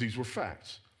 These were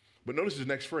facts. But notice the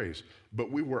next phrase,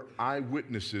 but we were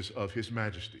eyewitnesses of his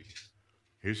majesty.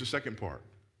 Here's the second part.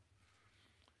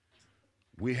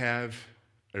 We have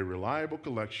a reliable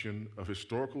collection of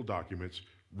historical documents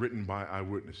written by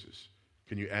eyewitnesses.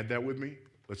 Can you add that with me?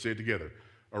 Let's say it together.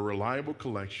 A reliable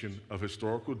collection of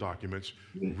historical documents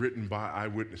written by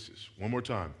eyewitnesses. One more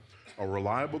time. A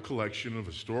reliable collection of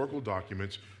historical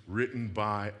documents written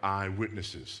by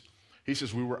eyewitnesses. He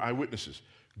says we were eyewitnesses.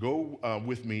 Go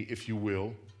with me, if you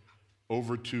will,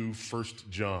 over to 1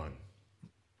 John.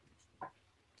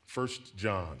 1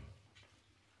 John.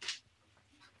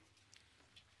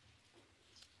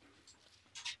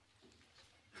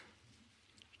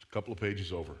 Just a couple of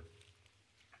pages over.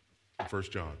 1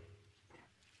 John.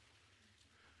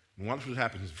 And watch what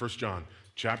happens in 1 John,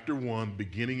 chapter 1,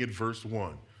 beginning at verse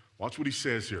 1. Watch what he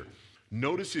says here.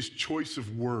 Notice his choice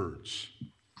of words.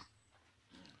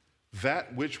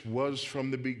 That which was from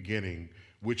the beginning,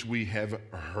 which we have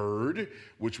heard,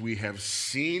 which we have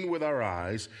seen with our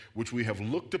eyes, which we have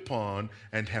looked upon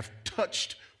and have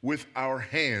touched with our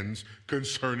hands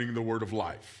concerning the word of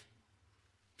life.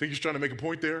 Think he's trying to make a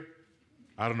point there?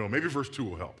 I don't know. Maybe verse 2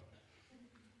 will help.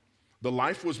 The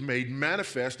life was made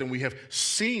manifest, and we have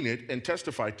seen it and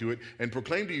testified to it and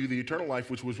proclaimed to you the eternal life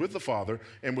which was with the Father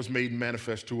and was made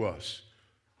manifest to us.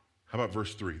 How about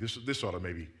verse 3? This ought to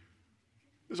maybe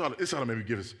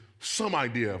give us some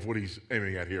idea of what he's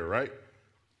aiming at here, right?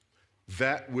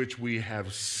 That which we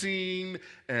have seen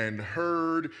and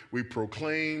heard, we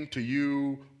proclaim to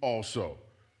you also.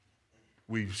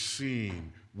 We've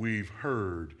seen, we've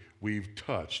heard, we've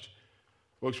touched.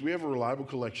 Folks, we have a reliable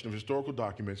collection of historical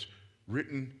documents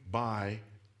written by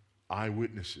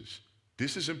eyewitnesses.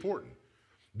 This is important.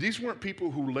 These weren't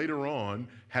people who later on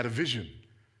had a vision.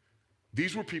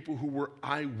 These were people who were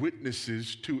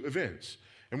eyewitnesses to events.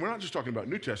 And we're not just talking about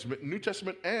New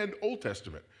Testament and Old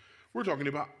Testament. We're talking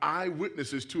about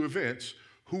eyewitnesses to events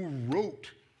who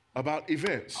wrote about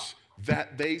events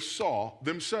that they saw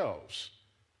themselves.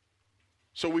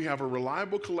 So we have a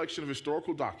reliable collection of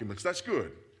historical documents. That's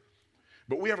good.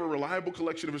 But we have a reliable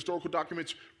collection of historical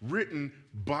documents written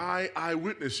by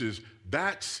eyewitnesses.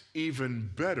 That's even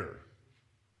better.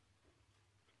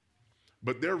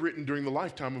 But they're written during the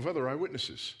lifetime of other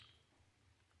eyewitnesses.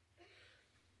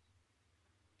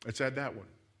 Let's add that one.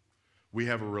 We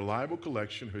have a reliable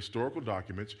collection of historical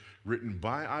documents written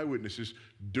by eyewitnesses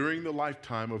during the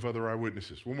lifetime of other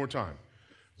eyewitnesses. One more time.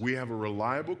 We have a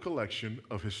reliable collection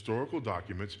of historical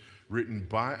documents written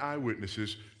by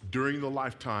eyewitnesses during the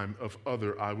lifetime of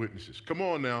other eyewitnesses. Come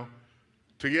on now.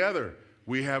 Together,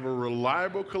 we have a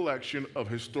reliable collection of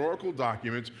historical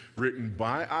documents written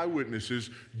by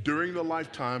eyewitnesses during the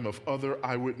lifetime of other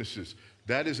eyewitnesses.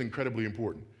 That is incredibly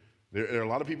important. There are a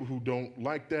lot of people who don't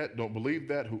like that, don't believe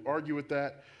that, who argue with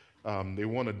that. They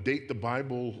want to date the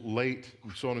Bible late,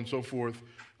 and so on and so forth.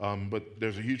 But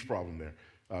there's a huge problem there.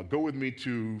 Go with me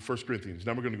to 1 Corinthians.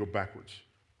 Now we're going to go backwards.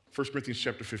 1 Corinthians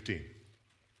chapter 15.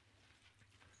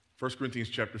 1 Corinthians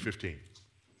chapter 15.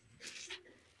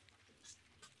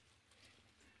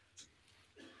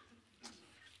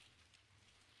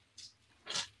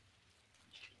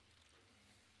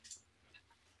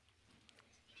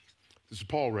 This is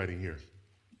Paul writing here.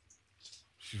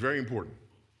 This is very important.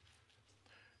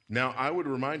 Now, I would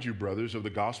remind you, brothers, of the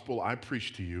gospel I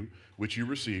preached to you, which you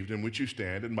received, in which you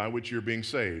stand, and by which you're being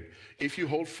saved, if you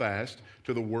hold fast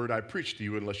to the word I preached to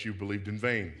you, unless you believed in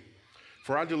vain.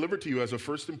 For I delivered to you as of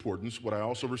first importance what I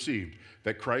also received,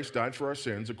 that Christ died for our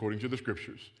sins according to the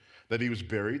Scriptures, that he was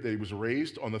buried, that he was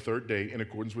raised on the third day in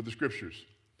accordance with the Scriptures,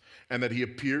 and that he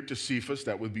appeared to Cephas,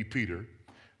 that would be Peter,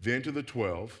 then to the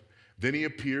 12. Then he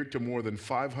appeared to more than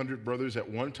 500 brothers at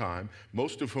one time,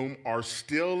 most of whom are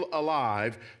still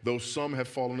alive, though some have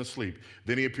fallen asleep.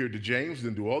 Then he appeared to James,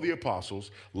 then to all the apostles.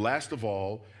 Last of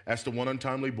all, as to one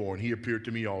untimely born, he appeared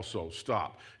to me also.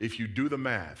 Stop. If you do the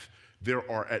math, there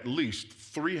are at least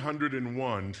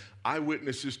 301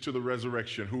 eyewitnesses to the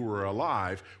resurrection who were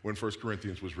alive when 1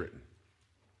 Corinthians was written.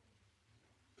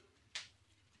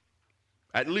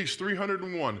 At least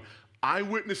 301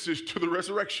 eyewitnesses to the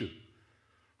resurrection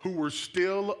who were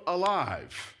still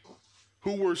alive,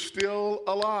 who were still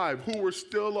alive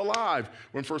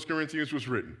when 1 Corinthians was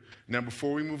written. Now,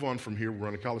 before we move on from here, we're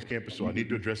on a college campus, so I need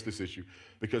to address this issue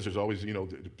because there's always,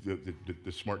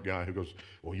 the smart guy who goes,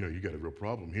 well, you got a real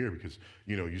problem here because,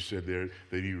 you said there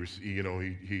that he was,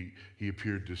 he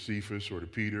appeared to Cephas or to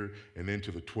Peter and then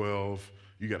to the 12.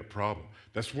 You got a problem.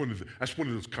 That's one of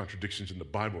those contradictions in the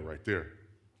Bible right there.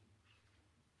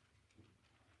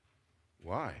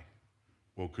 Why?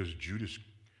 Well, because Judas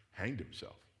hanged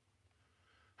himself.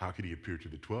 How could he appear to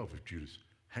the 12 if Judas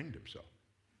hanged himself?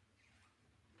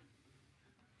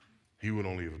 He would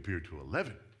only have appeared to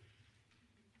 11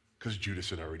 because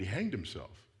Judas had already hanged himself.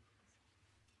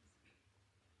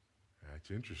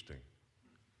 That's interesting.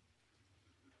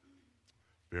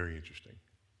 Very interesting.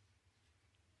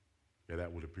 Yeah,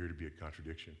 that would appear to be a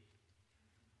contradiction.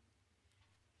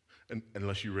 And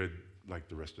unless you read like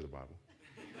the rest of the Bible.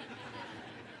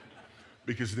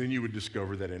 Because then you would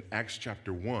discover that in Acts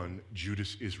chapter 1,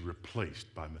 Judas is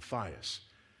replaced by Matthias.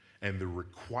 And the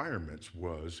requirements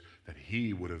was that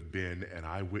he would have been an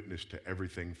eyewitness to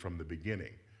everything from the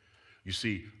beginning. You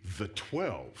see, the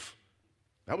 12,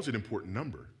 that was an important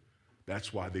number.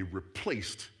 That's why they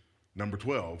replaced number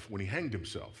 12 when he hanged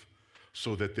himself,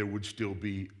 so that there would still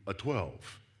be a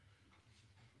 12.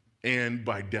 And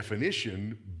by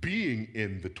definition, being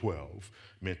in the 12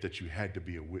 meant that you had to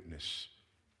be a witness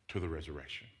to the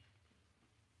resurrection.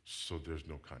 So there's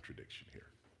no contradiction here.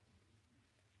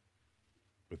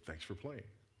 But thanks for playing.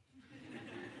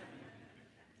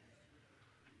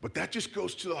 But that just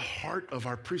goes to the heart of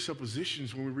our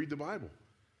presuppositions when we read the Bible.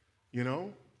 You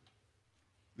know?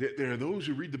 There are those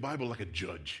who read the Bible like a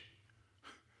judge,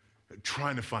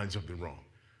 trying to find something wrong,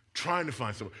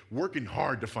 working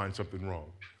hard to find something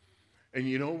wrong. And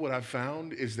you know what I've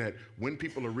found is that when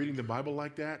people are reading the Bible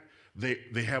like that,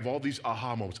 they have all these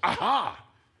aha moments. Aha!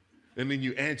 And then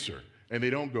you answer. And they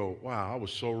don't go, wow, I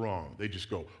was so wrong. They just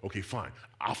go, okay, fine.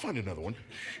 I'll find another one.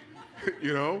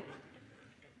 You know?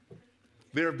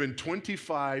 There have been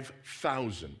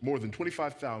more than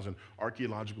 25,000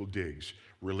 archaeological digs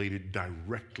related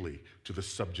directly to the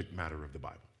subject matter of the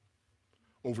Bible.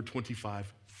 Over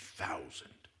 25,000.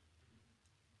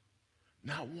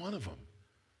 Not one of them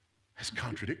has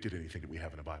contradicted anything that we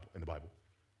have in the Bible.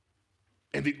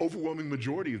 And the overwhelming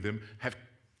majority of them have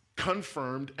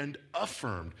confirmed and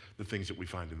affirmed the things that we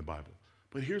find in the Bible.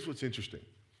 But here's what's interesting.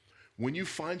 When you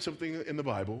find something in the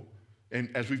Bible, and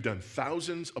as we've done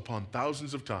thousands upon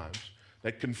thousands of times,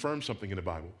 that confirms something in the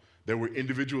Bible, there were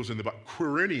individuals in the Bible.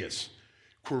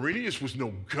 Quirinius was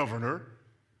no governor.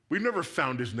 We've never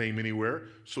found his name anywhere.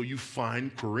 So you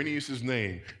find Quirinius'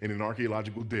 name in an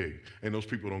archaeological dig, and those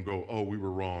people don't go, oh, we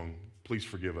were wrong, please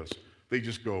forgive us. They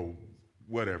just go,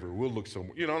 whatever, we'll look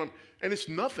somewhere. You know, and it's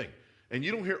nothing. And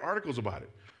you don't hear articles about it.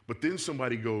 But then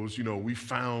somebody goes, you know, we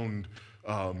found,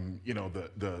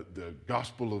 the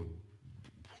gospel of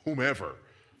whomever.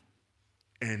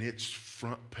 And it's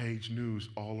front page news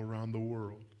all around the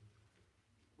world.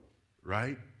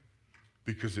 Right?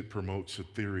 Because it promotes a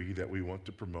theory that we want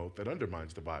to promote that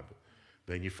undermines the Bible.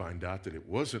 Then you find out that it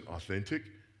wasn't authentic,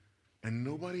 and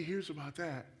nobody hears about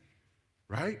that.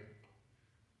 Right?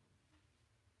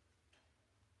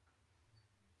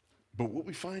 But what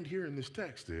we find here in this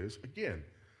text is, again,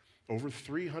 over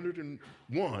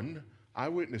 301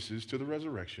 eyewitnesses to the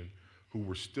resurrection who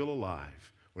were still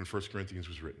alive when 1 Corinthians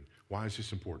was written. Why is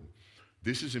this important?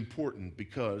 This is important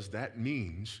because that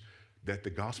means that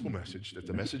the gospel message, that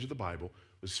the message of the Bible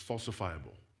was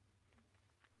falsifiable.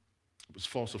 It was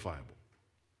falsifiable.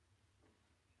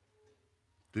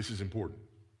 This is important.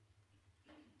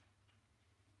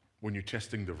 When you're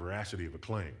testing the veracity of a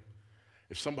claim.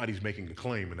 If somebody's making a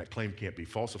claim and that claim can't be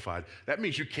falsified, that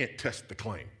means you can't test the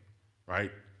claim, right?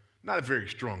 Not a very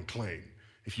strong claim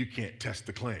if you can't test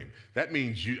the claim. That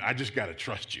means I just got to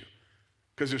trust you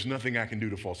because there's nothing I can do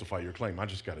to falsify your claim. I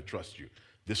just got to trust you.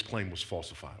 This claim was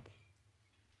falsifiable.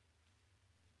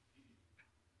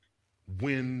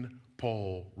 When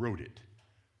Paul wrote it,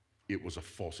 it was a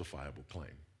falsifiable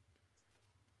claim,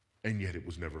 and yet it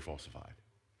was never falsified.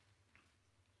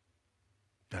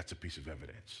 That's a piece of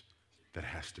evidence that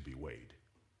has to be weighed,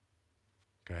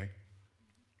 okay?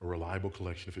 A reliable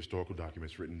collection of historical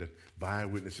documents written by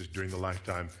eyewitnesses during the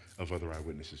lifetime of other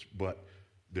eyewitnesses. But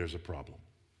there's a problem.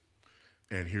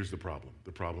 And here's the problem.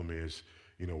 The problem is,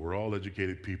 you know, we're all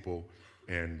educated people,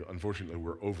 and unfortunately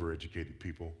we're overeducated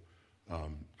people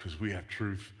because we have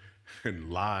truth and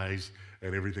lies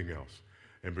and everything else.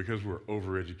 And because we're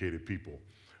overeducated people,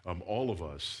 all of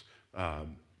us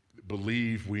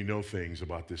believe we know things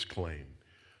about this claim.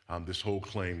 This whole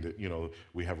claim that, you know,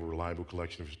 we have a reliable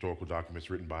collection of historical documents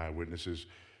written by eyewitnesses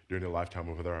during the lifetime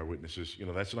of other eyewitnesses, you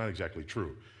know, that's not exactly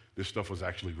true. This stuff was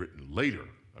actually written later.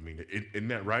 I mean, isn't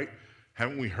that right?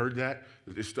 Haven't we heard that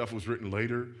this stuff was written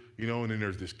later, you know, and then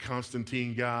there's this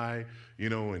Constantine guy, you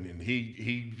know, and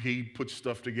he put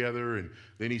stuff together, and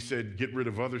then he said, get rid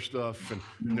of other stuff, and,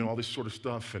 you know, all this sort of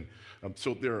stuff. And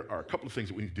so there are a couple of things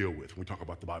that we need to deal with when we talk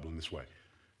about the Bible in this way.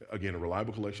 Again, a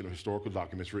reliable collection of historical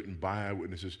documents written by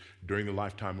eyewitnesses during the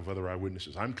lifetime of other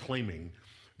eyewitnesses. I'm claiming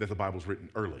that the Bible's written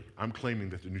early. I'm claiming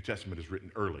that the New Testament is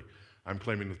written early. I'm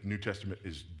claiming that the New Testament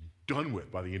is done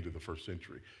with by the end of the first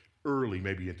century, early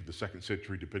maybe into the second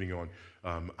century, depending on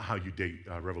how you date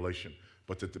Revelation,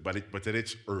 but that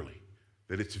it's early,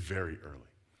 that it's very early.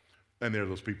 And there are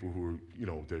those people who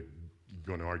are, they're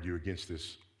going to argue against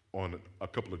this on a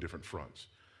couple of different fronts.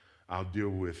 I'll deal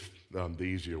with the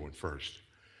easier one first,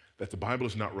 that the Bible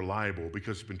is not reliable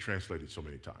because it's been translated so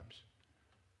many times.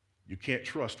 You can't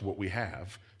trust what we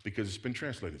have because it's been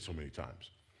translated so many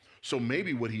times. So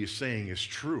maybe what he is saying is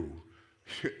true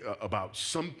about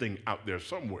something out there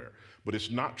somewhere, but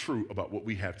it's not true about what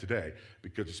we have today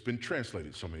because it's been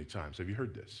translated so many times. Have you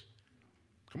heard this?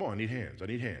 Come on, I need hands. I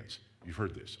need hands. You've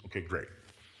heard this. Okay, great.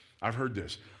 I've heard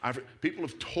this. People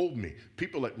have told me,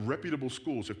 people at reputable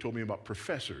schools have told me about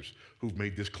professors who've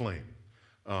made this claim.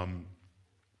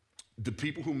 The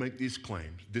people who make these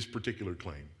claims, this particular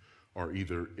claim, are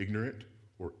either ignorant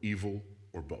or evil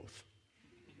or both.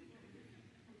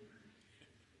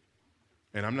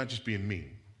 And I'm not just being mean.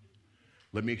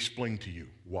 Let me explain to you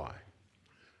why.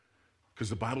 Because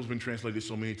the Bible's been translated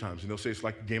so many times, and they'll say it's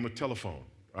like a game of telephone.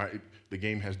 All right? The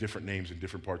game has different names in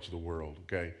different parts of the world,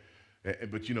 okay?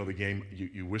 But the game,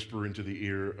 you whisper into the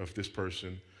ear of this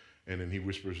person, and then he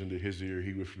whispers into his ear,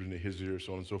 he whispers into his ear,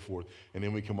 so on and so forth. And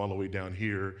then we come all the way down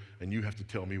here, and you have to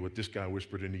tell me what this guy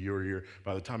whispered into your ear.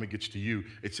 By the time it gets to you,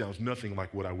 it sounds nothing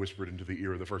like what I whispered into the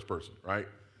ear of the first person, right?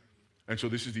 And so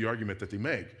this is the argument that they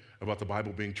make about the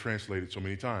Bible being translated so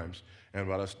many times and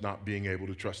about us not being able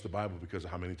to trust the Bible because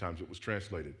of how many times it was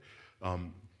translated.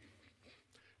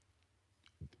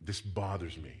 This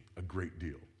bothers me a great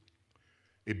deal.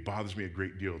 It bothers me a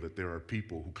great deal that there are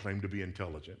people who claim to be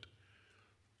intelligent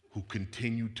who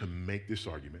continue to make this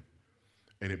argument,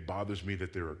 and it bothers me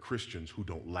that there are Christians who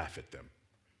don't laugh at them.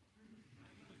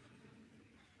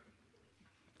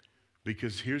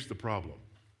 Because here's the problem.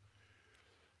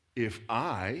 If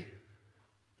I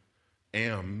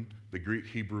am the Greek,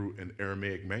 Hebrew, and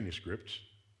Aramaic manuscripts,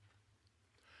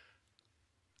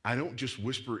 I don't just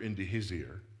whisper into his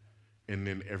ear and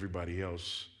then everybody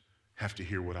else have to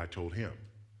hear what I told him.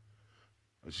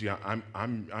 See,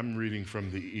 I'm reading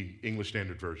from the English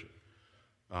Standard Version.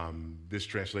 This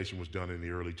translation was done in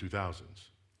the early 2000s.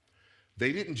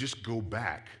 They didn't just go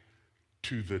back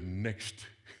to the next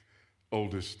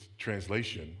oldest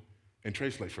translation and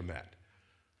translate from that.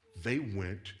 They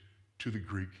went to the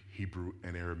Greek, Hebrew,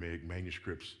 and Aramaic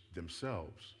manuscripts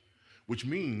themselves, which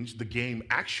means the game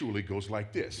actually goes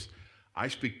like this. I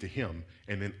speak to him,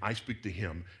 and then I speak to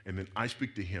him, and then I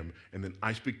speak to him, and then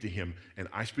I speak to him, and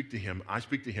I speak to him, I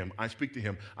speak to him, I speak to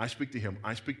him, I speak to him,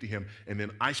 I speak to him, and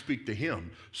then I speak to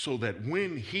him, so that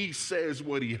when he says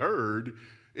what he heard,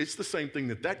 it's the same thing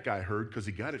that that guy heard because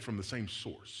he got it from the same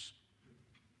source.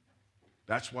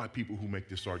 That's why people who make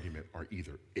this argument are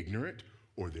either ignorant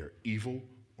or they're evil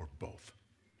or both.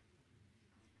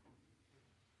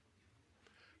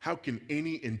 How can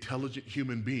any intelligent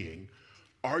human being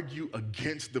argue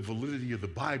against the validity of the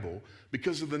Bible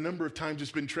because of the number of times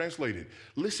it's been translated?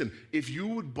 Listen, if you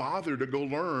would bother to go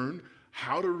learn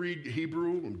how to read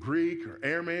Hebrew or Greek or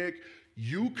Aramaic,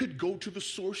 you could go to the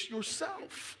source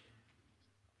yourself.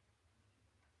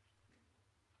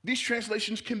 These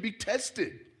translations can be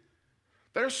tested.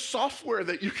 There's software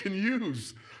that you can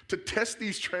use to test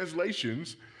these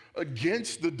translations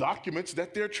against the documents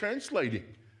that they're translating.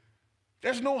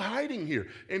 There's no hiding here.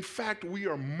 In fact, we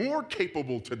are more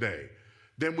capable today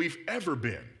than we've ever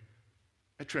been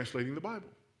at translating the Bible.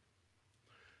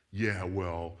 Yeah,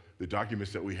 well, the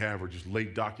documents that we have are just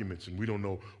late documents, and we don't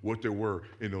know what there were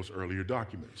in those earlier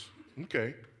documents.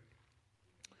 Okay.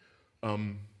 All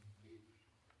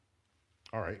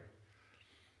right.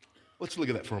 Let's look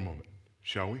at that for a moment,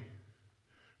 shall we?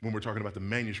 When we're talking about the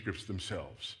manuscripts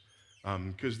themselves,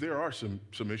 because there are some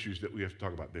issues that we have to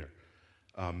talk about there.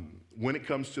 When it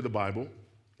comes to the Bible,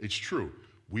 it's true,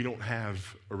 we don't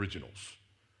have originals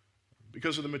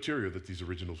because of the material that these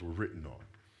originals were written on.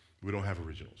 We don't have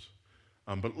originals.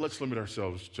 But let's limit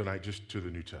ourselves tonight just to the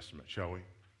New Testament, shall we?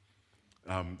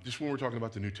 Just when we're talking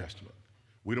about the New Testament,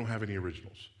 we don't have any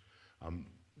originals.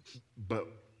 But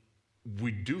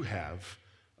we do have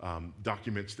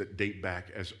documents that date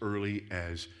back as early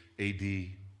as AD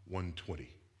 120,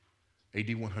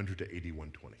 AD 100 to AD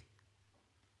 120.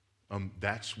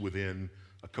 That's within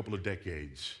a couple of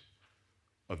decades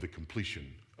of the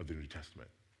completion of the New Testament.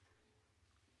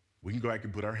 We can go back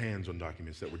and put our hands on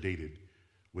documents that were dated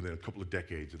within a couple of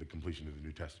decades of the completion of the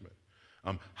New Testament.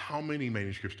 How many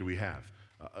manuscripts do we have?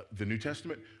 The New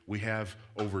Testament, we have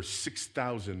over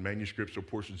 6,000 manuscripts or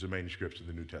portions of manuscripts of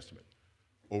the New Testament.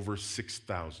 Over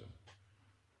 6,000.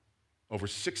 over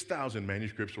 6,000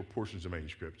 manuscripts or portions of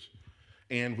manuscripts,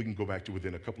 and we can go back to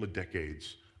within a couple of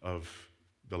decades of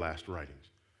the last writings.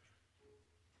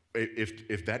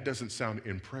 If that doesn't sound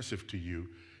impressive to you,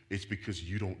 it's because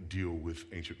you don't deal with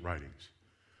ancient writings.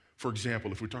 For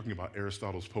example, if we're talking about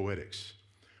Aristotle's Poetics,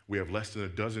 we have less than a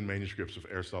dozen manuscripts of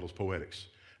Aristotle's Poetics,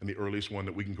 and the earliest one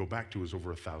that we can go back to is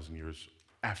over 1,000 years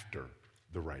after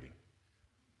the writing.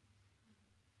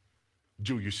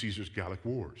 Julius Caesar's Gallic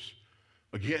Wars,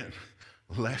 again,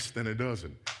 less than a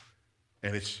dozen,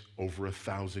 and it's over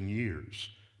 1,000 years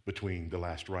between the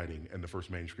last writing and the first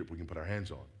manuscript we can put our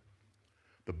hands on.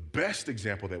 The best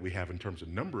example that we have in terms of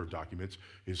number of documents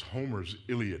is Homer's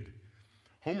Iliad.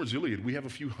 Homer's Iliad, we have a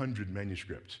few hundred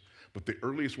manuscripts, but the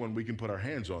earliest one we can put our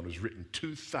hands on is written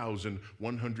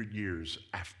 2,100 years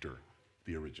after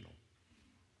the original.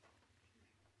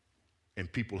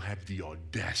 And people had the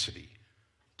audacity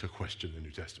to question the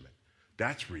New Testament.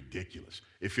 That's ridiculous.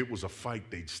 If it was a fight,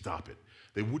 they'd stop it.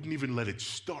 They wouldn't even let it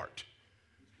start.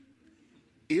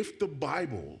 If the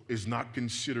Bible is not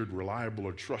considered reliable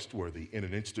or trustworthy in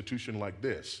an institution like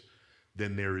this,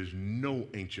 then there is no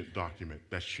ancient document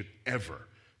that should ever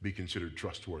be considered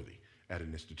trustworthy at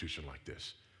an institution like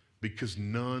this, because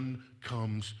none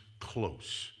comes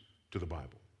close to the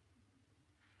Bible.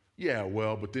 Yeah,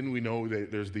 well, but then we know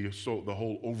that there's the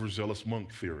whole overzealous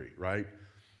monk theory, right?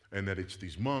 And that it's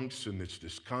these monks and it's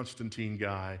this Constantine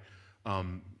guy.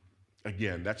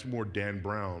 Again, that's more Dan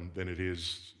Brown than it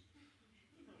is,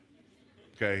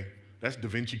 okay? That's Da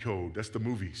Vinci Code, that's the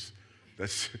movies.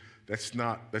 That's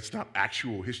not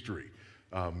actual history.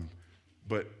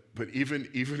 But even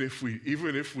if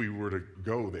we were to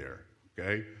go there,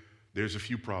 okay, there's a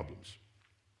few problems.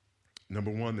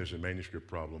 Number one, there's a manuscript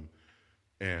problem,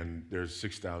 and there's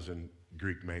 6,000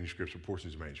 Greek manuscripts or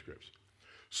portions of manuscripts.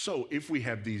 So if we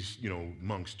have these,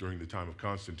 monks during the time of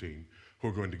Constantine who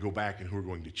are going to go back and who are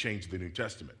going to change the New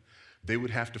Testament, they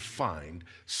would have to find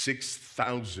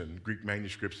 6,000 Greek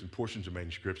manuscripts and portions of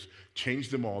manuscripts, change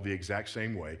them all the exact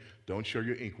same way. Don't show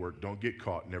your ink work, don't get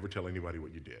caught, never tell anybody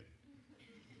what you did.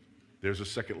 There's a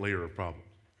second layer of problem.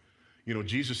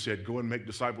 Jesus said, go and make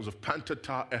disciples of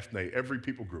pantata ethne, every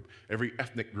people group, every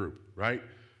ethnic group, right?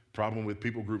 Problem with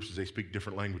people groups is they speak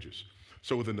different languages.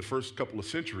 So within the first couple of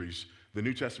centuries, the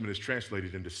New Testament is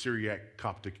translated into Syriac,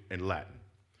 Coptic, and Latin.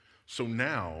 So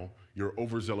now your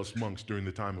overzealous monks during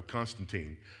the time of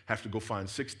Constantine have to go find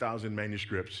 6,000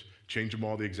 manuscripts, change them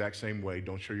all the exact same way,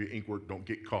 don't show your ink work, don't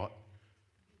get caught,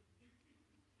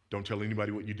 don't tell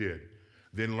anybody what you did.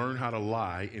 Then learn how to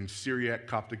lie in Syriac,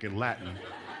 Coptic, and Latin,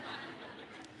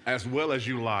 as well as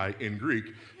you lie in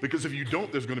Greek, because if you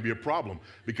don't, there's going to be a problem,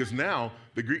 because now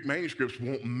the Greek manuscripts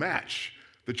won't match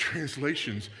the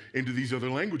translations into these other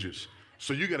languages.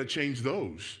 So you got to change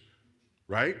those,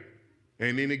 right?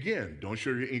 And then again, don't show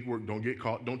your ink work, don't get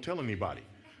caught, don't tell anybody.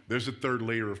 There's a third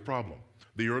layer of problem.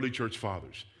 The early church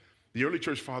fathers. The early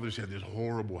church fathers had this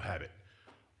horrible habit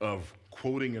of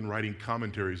quoting and writing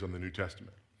commentaries on the New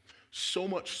Testament. So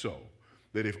much so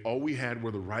that if all we had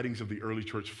were the writings of the early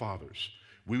church fathers,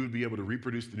 we would be able to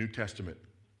reproduce the New Testament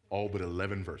all but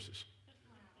 11 verses.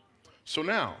 So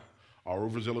now, our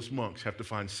overzealous monks have to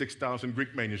find 6,000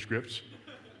 Greek manuscripts,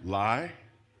 lie,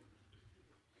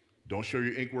 don't show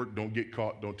your ink work, don't get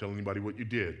caught, don't tell anybody what you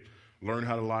did. Learn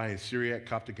how to lie in Syriac,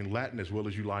 Coptic, and Latin as well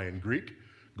as you lie in Greek.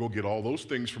 Go get all those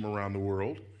things from around the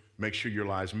world. Make sure your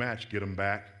lies match, get them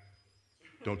back.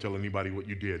 Don't tell anybody what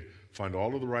you did. Find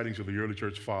all of the writings of the early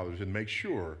church fathers and make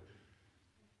sure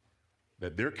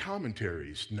that their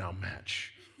commentaries now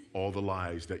match all the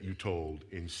lies that you told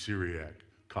in Syriac,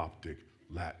 Coptic,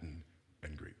 Latin,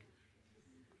 and Greek.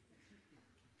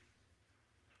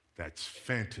 That's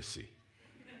fantasy.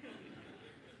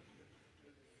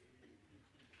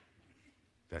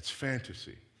 That's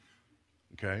fantasy,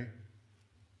 okay?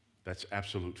 That's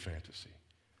absolute fantasy.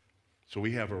 So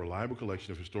we have a reliable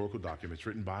collection of historical documents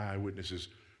written by eyewitnesses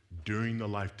during the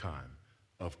lifetime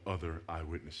of other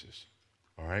eyewitnesses,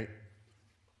 all right?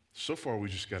 So far, we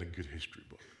just got a good history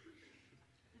book.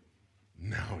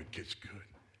 Now it gets good.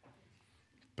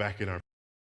 Back in our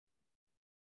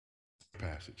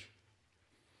passage,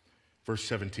 verse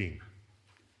 17.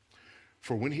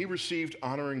 For when he received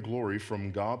honor and glory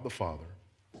from God the Father,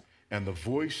 and the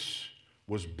voice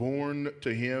was borne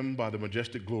to him by the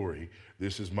majestic glory,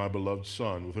 this is my beloved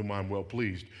Son, with whom I am well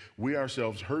pleased. We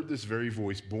ourselves heard this very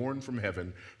voice borne from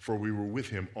heaven, for we were with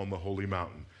him on the holy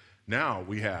mountain. Now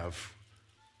we have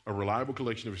a reliable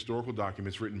collection of historical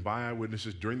documents written by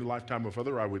eyewitnesses during the lifetime of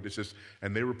other eyewitnesses,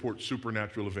 and they report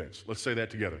supernatural events. Let's say that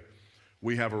together.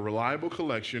 We have a reliable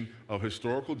collection of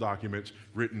historical documents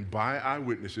written by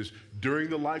eyewitnesses during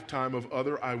the lifetime of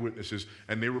other eyewitnesses,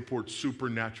 and they report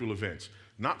supernatural events,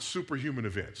 not superhuman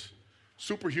events.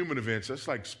 Superhuman events, that's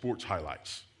like sports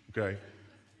highlights, okay?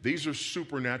 These are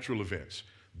supernatural events.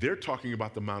 They're talking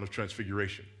about the Mount of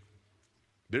Transfiguration.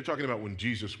 They're talking about when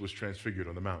Jesus was transfigured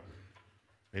on the mountain,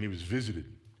 and he was visited.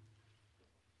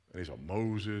 And he saw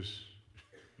Moses,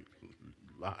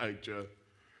 Elijah,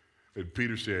 and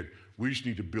Peter said, we just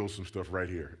need to build some stuff right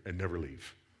here and never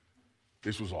leave.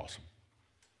 This was awesome.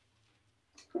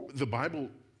 The Bible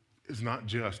is not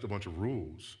just a bunch of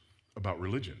rules about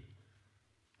religion.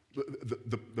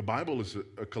 The Bible is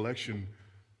a collection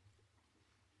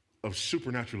of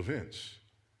supernatural events.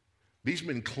 These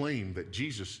men claim that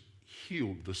Jesus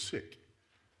healed the sick.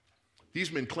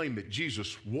 These men claim that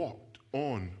Jesus walked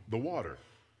on the water.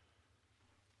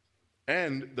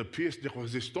 And the pièce de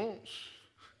résistance,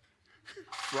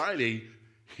 Friday,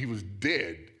 he was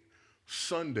dead.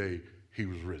 Sunday, he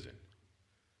was risen.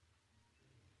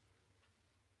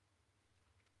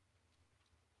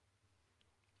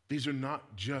 These are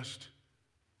not just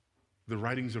the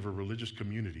writings of a religious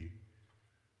community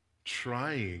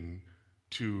trying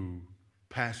to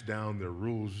pass down their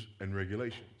rules and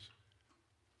regulations.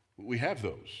 We have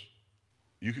those.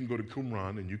 You can go to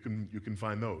Qumran and you can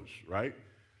find those, right?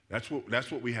 That's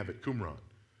what we have at Qumran.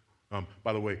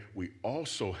 By the way, we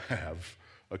also have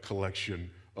a collection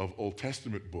of Old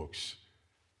Testament books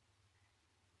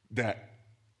that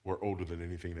were older than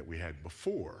anything that we had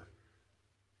before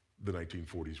the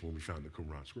 1940s when we found the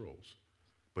Qumran scrolls.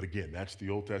 But again, that's the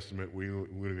Old Testament. We don't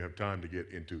even have time to get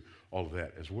into all of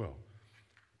that as well.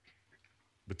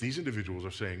 But these individuals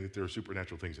are saying that there are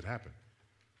supernatural things that happen.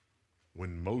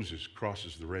 When Moses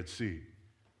crosses the Red Sea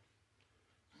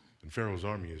and Pharaoh's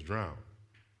army is drowned,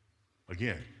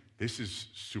 again, this is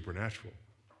supernatural.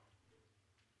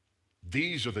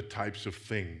 These are the types of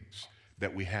things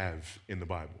that we have in the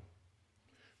Bible.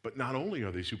 But not only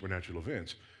are they supernatural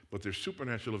events, but they're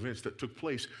supernatural events that took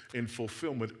place in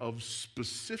fulfillment of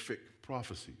specific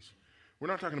prophecies. We're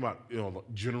not talking about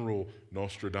general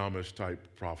Nostradamus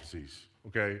type prophecies,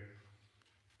 okay?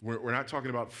 We're not talking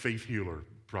about faith healer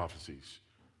prophecies.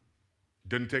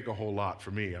 Doesn't take a whole lot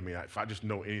for me. I mean, if I just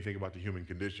know anything about the human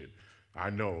condition, I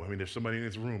know. I mean, there's somebody in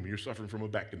this room, you're suffering from a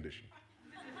back condition,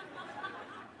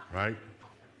 right?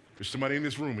 There's somebody in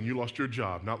this room and you lost your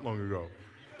job not long ago.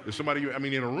 There's somebody,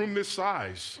 in a room this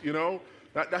size,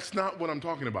 that's not what I'm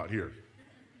talking about here.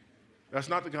 That's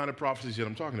not the kind of prophecies that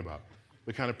I'm talking about,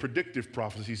 the kind of predictive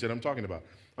prophecies that I'm talking about.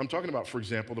 I'm talking about, for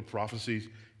example, the prophecies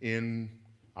in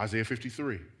Isaiah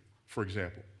 53, for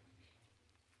example.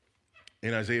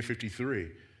 In Isaiah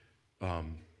 53,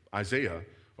 Isaiah,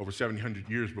 over 700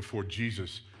 years before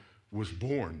Jesus was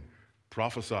born,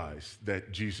 prophesies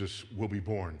that Jesus will be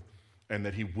born and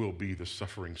that he will be the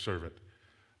suffering servant.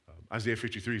 Isaiah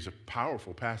 53 is a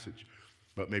powerful passage,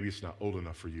 but maybe it's not old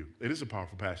enough for you. It is a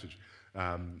powerful passage.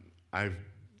 I've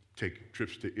taken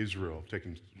trips to Israel,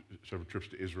 taken several trips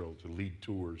to Israel to lead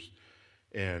tours,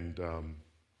 and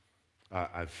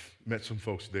I've met some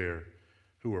folks there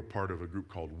who are part of a group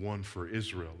called One for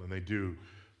Israel, and they do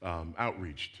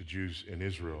outreach to Jews in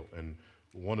Israel. And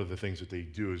one of the things that they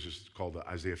do is just called the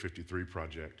Isaiah 53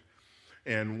 Project.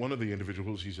 And one of the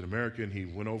individuals, he's an American, he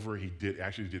went over, he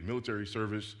actually did military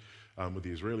service with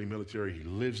the Israeli military. He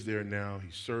lives there now.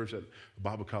 He serves at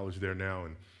Bible college there now.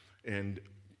 And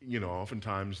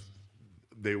oftentimes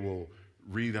they will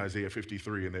read Isaiah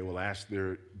 53 and they will ask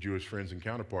their Jewish friends and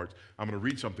counterparts, I'm going to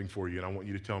read something for you and I want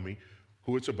you to tell me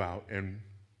who it's about and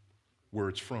where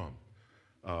it's from.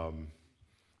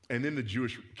 And in the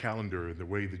Jewish calendar, the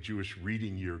way the Jewish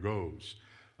reading year goes,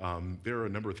 there are a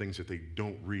number of things that they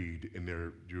don't read in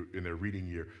their reading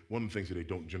year. One of the things that they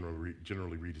don't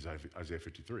generally read is Isaiah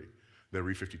 53. They'll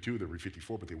read 52, they'll read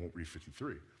 54, but they won't read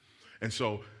 53. And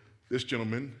so this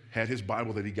gentleman had his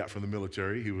Bible that he got from the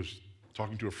military. He was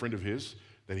talking to a friend of his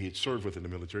that he had served with in the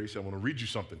military. He said, I want to read you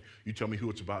something. You tell me who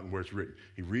it's about and where it's written.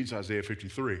 He reads Isaiah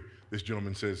 53. This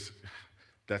gentleman says,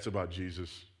 that's about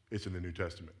Jesus. It's in the New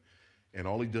Testament. And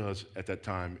all he does at that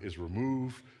time is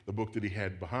remove the book that he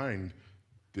had behind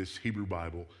this Hebrew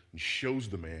Bible and shows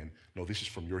the man, no, this is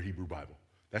from your Hebrew Bible.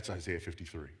 That's Isaiah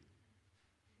 53.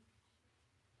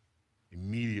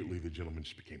 Immediately, the gentleman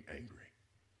just became angry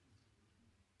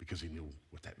because he knew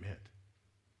what that meant.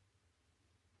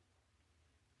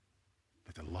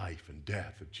 That the life and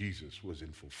death of Jesus was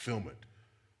in fulfillment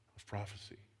of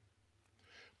prophecy.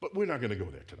 But we're not going to go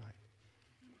there tonight.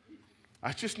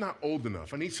 I'm just not old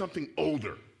enough. I need something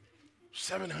older.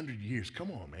 700 years. Come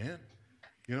on, man.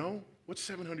 What's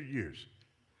 700 years?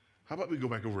 How about we go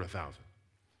back over 1,000?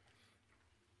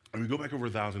 And we go back over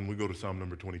 1,000, we go to Psalm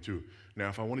number 22. Now,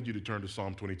 if I wanted you to turn to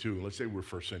Psalm 22, let's say we're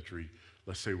first century,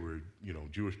 let's say we're,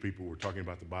 Jewish people, we're talking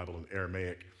about the Bible in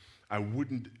Aramaic, I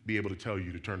wouldn't be able to tell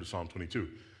you to turn to Psalm 22.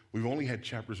 We've only had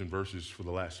chapters and verses for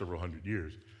the last several hundred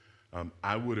years.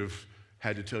 I would have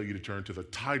had to tell you to turn to the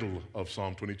title of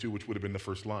Psalm 22, which would have been the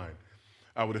first line.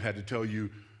 I would have had to tell you,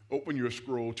 open your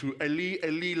scroll to Eli,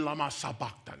 Eli, lama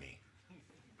sabachthani,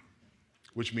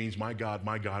 which means, my God,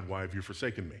 why have you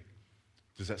forsaken me?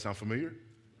 Does that sound familiar?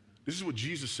 This is what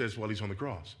Jesus says while he's on the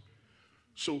cross.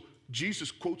 So Jesus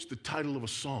quotes the title of a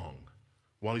song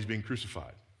while he's being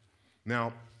crucified.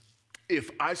 Now,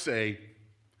 if I say,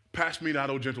 pass me not,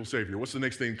 O gentle Savior, what's the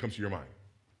next thing that comes to your mind?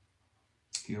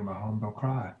 Hear my humble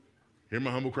cry. Hear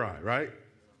my humble cry, right?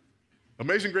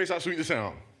 Amazing grace, how sweet the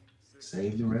sound.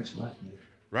 Save the wretch like me.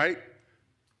 Right?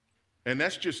 And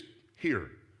that's just here.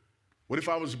 What if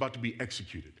I was about to be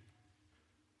executed?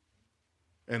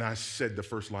 And I said the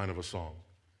first line of a song,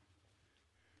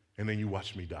 and then you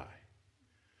watched me die.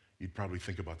 You'd probably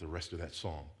think about the rest of that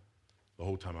song the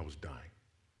whole time I was dying.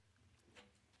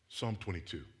 Psalm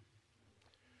 22.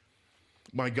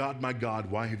 My God,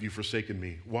 why have you forsaken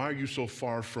me? Why are you so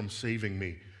far from saving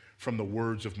me from the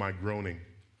words of my groaning?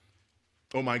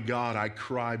 Oh my God, I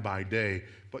cry by day,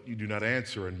 but you do not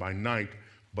answer, and by night,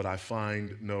 but I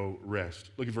find no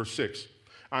rest. Look at verse 6.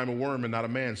 I am a worm and not a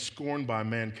man, scorned by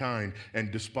mankind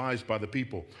and despised by the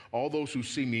people. All those who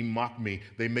see me mock me.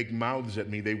 They make mouths at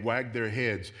me. They wag their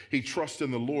heads. He trusts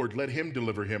in the Lord. Let him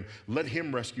deliver him. Let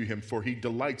him rescue him, for he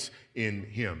delights in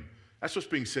him. That's what's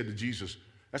being said to Jesus.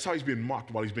 That's how he's being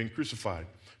mocked while he's being crucified.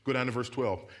 Go down to verse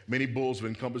 12. Many bulls have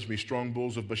encompassed me. Strong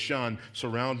bulls of Bashan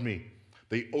surround me.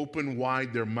 They open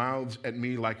wide their mouths at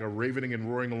me like a ravening and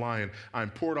roaring lion. I'm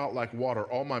poured out like water.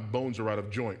 All my bones are out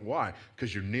of joint. Why?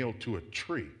 Because you're nailed to a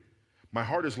tree. My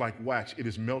heart is like wax. It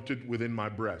is melted within my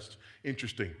breast.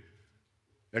 Interesting.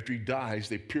 After he dies,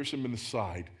 they pierce him in the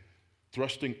side,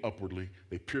 thrusting upwardly.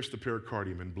 They pierce the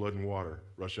pericardium, and blood and water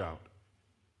rush out.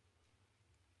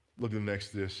 Look at the next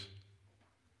this.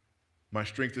 My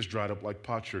strength is dried up like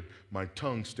potsherd. My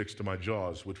tongue sticks to my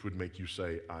jaws, which would make you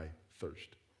say, I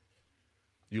thirst.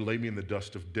 You lay me in the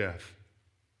dust of death.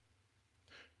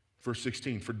 Verse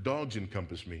 16, for dogs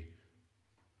encompass me.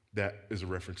 That is a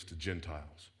reference to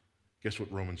Gentiles. Guess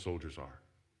what Roman soldiers are?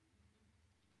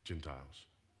 Gentiles.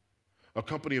 A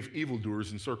company of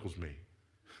evildoers encircles me.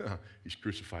 He's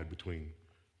crucified between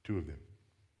two of them.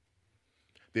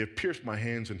 They have pierced my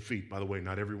hands and feet. By the way,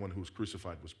 not everyone who was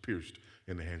crucified was pierced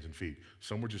in the hands and feet.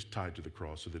 Some were just tied to the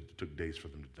cross so that it took days for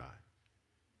them to die.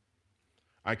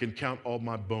 I can count all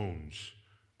my bones.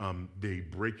 They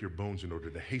break your bones in order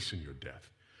to hasten your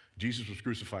death. Jesus was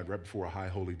crucified right before a high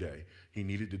holy day. He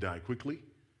needed to die quickly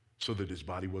so that his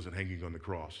body wasn't hanging on the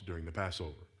cross during the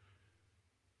Passover.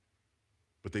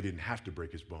 But they didn't have to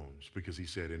break his bones because he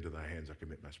said, into thy hands I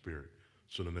commit my spirit.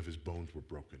 So none of his bones were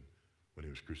broken when he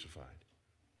was crucified.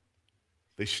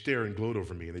 They stare and gloat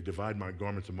over me, and they divide my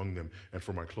garments among them, and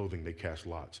for my clothing they cast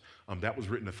lots. That was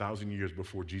written 1,000 years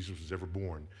before Jesus was ever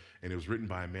born, and it was written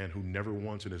by a man who never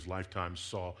once in his lifetime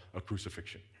saw a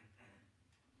crucifixion.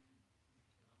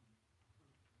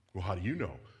 Well, how do you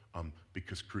know?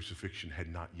 Because crucifixion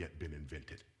had not yet been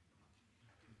invented.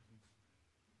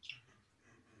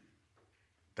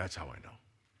 That's how I know.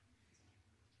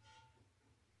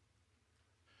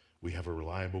 We have a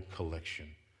reliable collection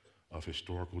of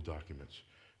historical documents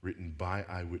written by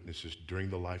eyewitnesses during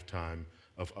the lifetime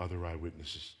of other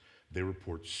eyewitnesses. They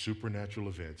report supernatural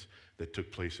events that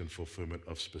took place in fulfillment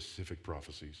of specific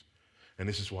prophecies. And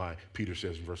this is why Peter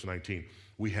says in verse 19,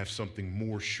 we have something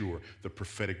more sure, the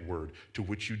prophetic word, to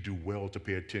which you do well to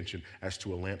pay attention as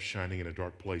to a lamp shining in a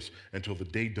dark place until the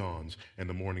day dawns and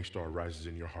the morning star rises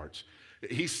in your hearts.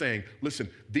 He's saying,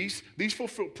 listen, these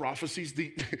fulfilled prophecies,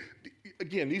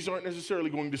 again, these aren't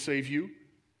necessarily going to save you.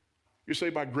 You're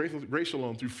saved by grace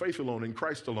alone, through faith alone, in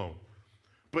Christ alone.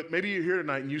 But maybe you're here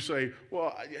tonight and you say,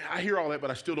 well, I hear all that,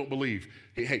 but I still don't believe.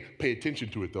 Hey, pay attention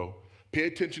to it, though. Pay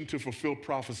attention to fulfilled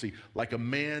prophecy, like a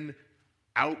man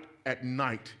out at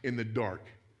night in the dark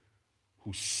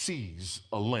who sees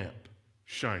a lamp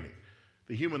shining.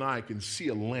 The human eye can see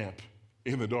a lamp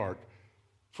in the dark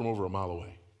from over a mile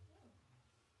away.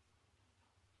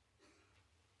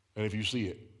 And if you see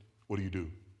it, what do?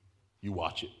 You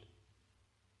watch it.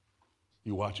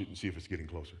 You watch it and see if it's getting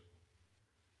closer.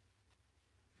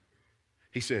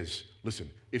 He says,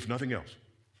 listen, if nothing else,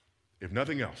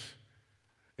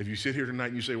 if you sit here tonight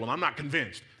and you say, well, I'm not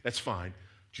convinced, that's fine.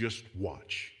 Just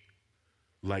watch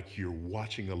like you're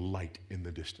watching a light in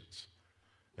the distance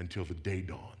until the day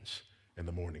dawns and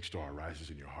the morning star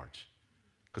rises in your hearts.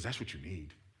 Because that's what you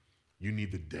need. You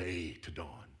need the day to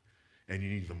dawn. And you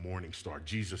need the morning star,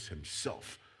 Jesus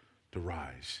himself, to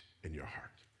rise in your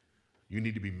heart. You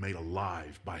need to be made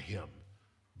alive by him.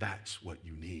 That's what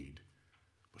you need.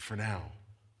 But for now,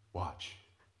 watch.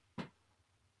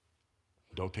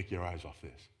 Don't take your eyes off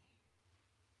this.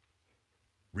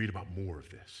 Read about more of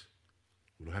this.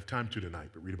 We don't have time to tonight,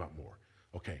 but read about more.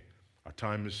 Okay, our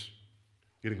time is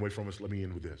getting away from us. Let me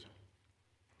end with this.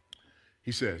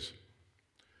 He says,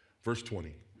 verse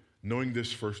 20, knowing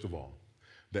this first of all,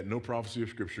 that no prophecy of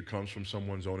Scripture comes from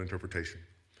someone's own interpretation.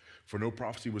 For no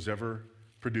prophecy was ever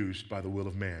produced by the will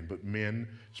of man, but men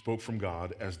spoke from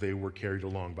God as they were carried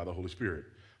along by the Holy Spirit.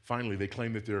 Finally, they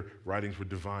claimed that their writings were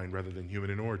divine rather than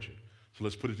human in origin. So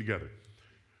let's put it together.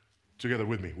 Together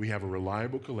with me, we have a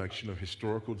reliable collection of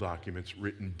historical documents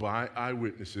written by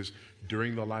eyewitnesses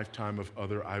during the lifetime of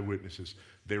other eyewitnesses.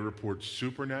 They report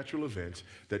supernatural events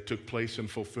that took place in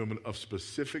fulfillment of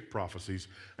specific prophecies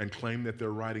and claim that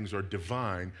their writings are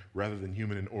divine rather than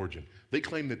human in origin. They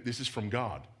claim that this is from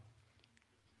God.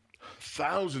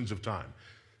 Thousands of times.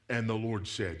 And the Lord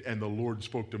said, and the Lord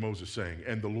spoke to Moses saying,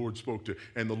 and the Lord spoke to,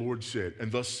 and the Lord said,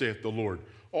 and thus saith the Lord.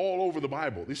 All over the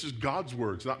Bible. This is God's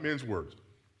words, not men's words.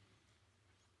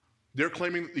 They're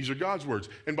claiming that these are God's words.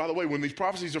 And by the way, when these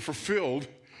prophecies are fulfilled,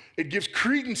 it gives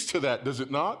credence to that, does it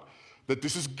not? That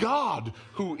this is God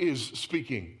who is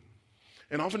speaking.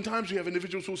 And oftentimes we have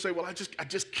individuals who will say, well, I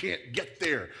just can't get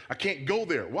there. I can't go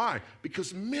there. Why?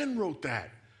 Because men wrote that.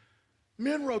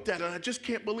 Men wrote that, and I just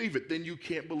can't believe it. Then you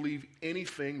can't believe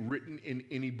anything written in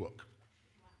any book.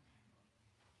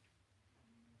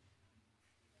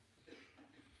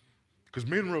 Because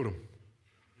men wrote them.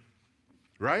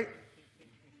 Right?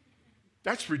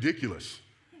 That's ridiculous.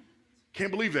 Can't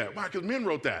believe that. Why? Because men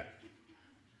wrote that.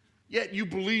 Yet you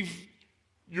believe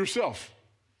yourself.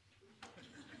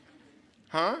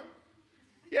 Huh?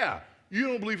 Yeah. You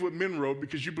don't believe what men wrote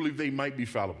because you believe they might be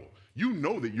fallible. You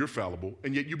know that you're fallible,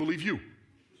 and yet you believe you.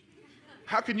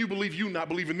 How can you believe you, not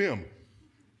believe in them?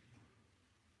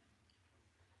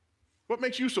 What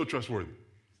makes you so trustworthy?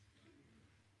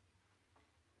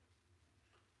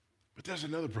 But there's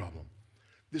another problem.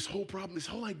 This whole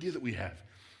idea that we have.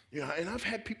 And I've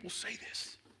had people say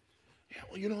this. Yeah,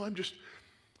 well,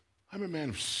 I'm a man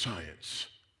of science.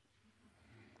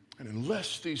 And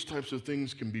unless these types of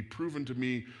things can be proven to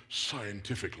me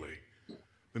scientifically,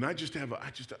 then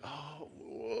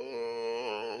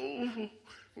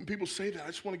when people say that, I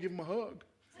just want to give them a hug.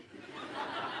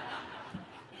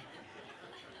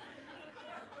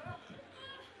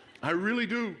 I really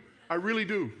do. I really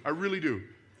do. I really do.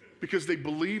 Because they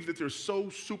believe that they're so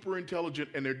super intelligent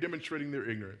and they're demonstrating their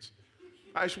ignorance.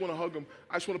 I just want to hug them.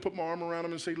 I just want to put my arm around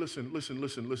them and say, listen.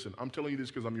 I'm telling you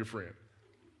this because I'm your friend.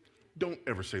 Don't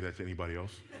ever say that to anybody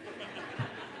else.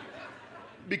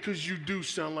 Because you do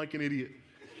sound like an idiot.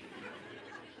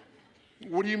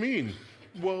 What do you mean?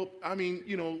 Well,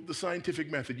 the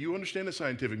scientific method. You understand the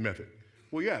scientific method?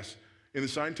 Well, yes. In the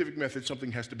scientific method,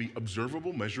 something has to be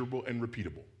observable, measurable, and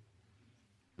repeatable.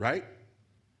 Right?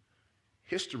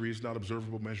 History is not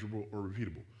observable, measurable, or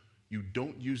repeatable. You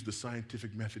don't use the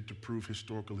scientific method to prove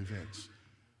historical events.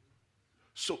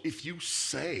 So if you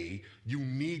say you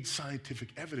need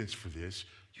scientific evidence for this,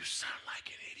 you sound like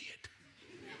an idiot.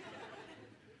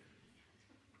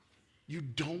 You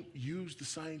don't use the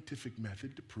scientific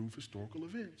method to prove historical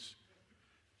events.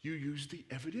 You use the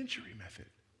evidentiary method,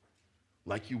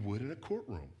 like you would in a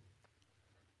courtroom.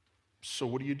 So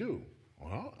what do?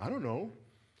 Well, I don't know.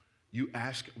 You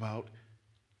ask about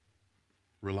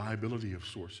reliability of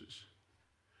sources.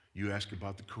 You ask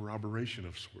about the corroboration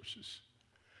of sources.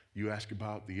 You ask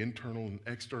about the internal and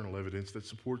external evidence that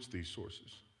supports these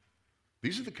sources.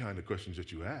 These are the kind of questions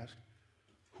that you ask.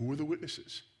 Who are the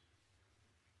witnesses?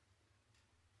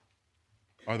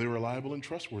 Are they reliable and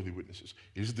trustworthy witnesses?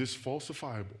 Is this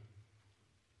falsifiable?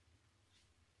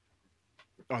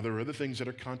 Are there other things that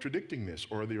are contradicting this?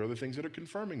 Or are there other things that are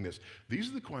confirming this? These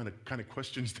are the kind of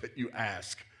questions that you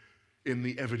ask in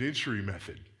the evidentiary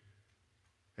method.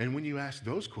 And when you ask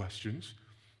those questions,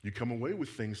 you come away with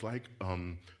things like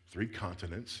 3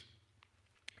 continents,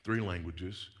 3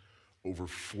 languages, over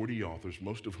 40 authors,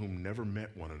 most of whom never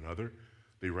met one another.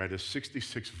 They write us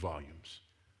 66 volumes.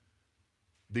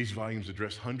 These volumes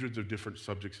address hundreds of different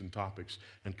subjects and topics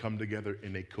and come together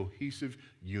in a cohesive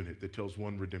unit that tells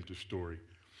one redemptive story.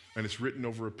 And it's written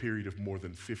over a period of more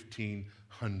than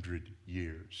 1,500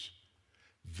 years.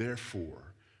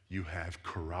 Therefore, you have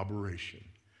corroboration,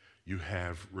 you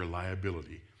have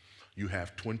reliability, you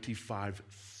have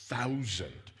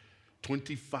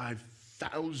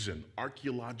 25,000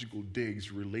 archaeological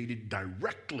digs related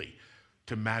directly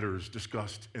to matters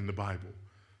discussed in the Bible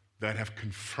that have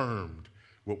confirmed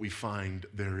what we find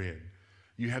therein.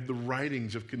 You have the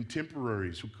writings of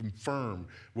contemporaries who confirm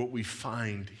what we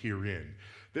find herein.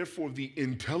 Therefore, the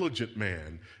intelligent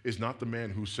man is not the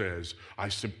man who says, I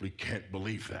simply can't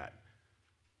believe that.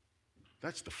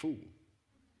 That's the fool.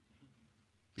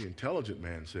 The intelligent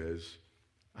man says,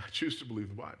 I choose to believe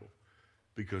the Bible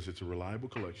because it's a reliable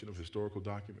collection of historical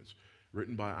documents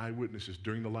written by eyewitnesses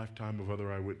during the lifetime of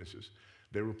other eyewitnesses.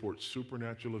 They report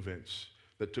supernatural events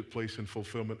that took place in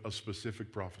fulfillment of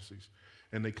specific prophecies,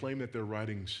 and they claim that their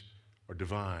writings are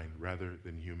divine rather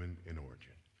than human in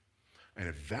origin. And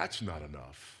if that's not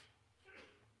enough,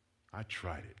 I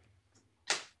tried it.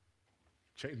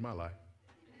 Changed my life.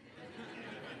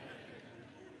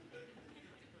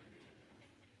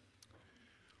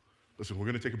 Listen, we're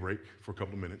going to take a break for a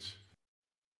couple of minutes.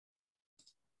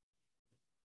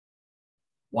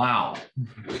 Wow.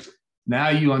 Now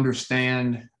you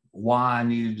understand why I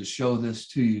needed to show this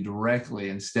to you directly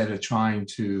instead of trying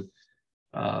to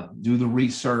do the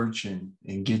research and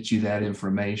get you that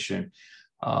information.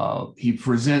 He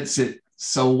presents it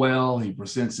so well. He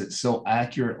presents it so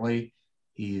accurately.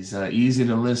 He's easy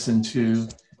to listen to.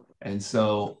 And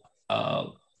so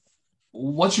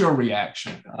what's your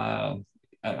reaction?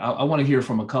 I want to hear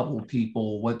from a couple of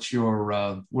people. What's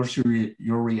your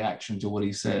reaction to what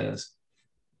he says?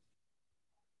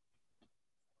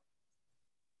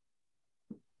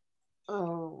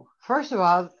 Oh, first of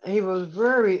all, he was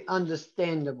very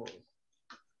understandable,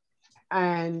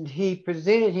 and he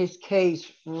presented his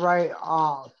case right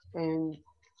off. And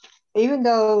even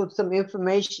though some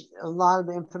information, a lot of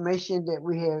the information that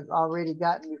we have already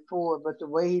gotten before, but the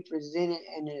way he presented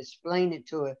and explained it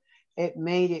to us, it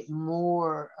made it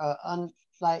more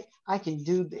like I can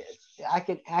do this. I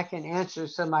can answer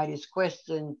somebody's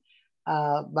question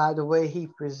by the way he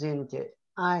presented it.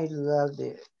 I loved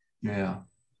it. Yeah.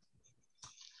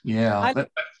 Yeah.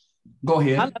 Go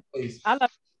ahead, please. I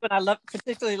love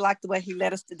particularly like the way he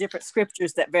led us to different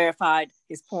scriptures that verified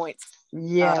his points.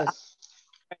 Yes.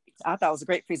 I thought it was a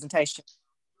great presentation.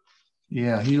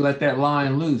 Yeah, he let that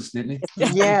lion loose, didn't he?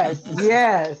 Yes,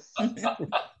 yes.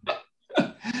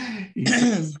 He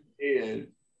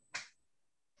did.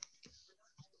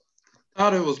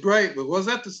 Thought it was great, but was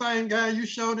that the same guy you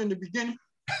showed in the beginning?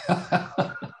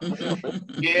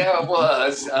 Yeah, it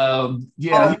was.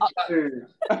 Yeah.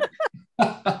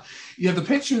 Yeah, the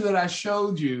picture that I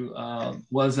showed you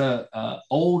was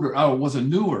was a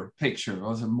newer picture. It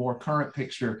was a more current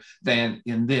picture than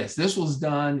in this. This was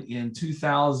done in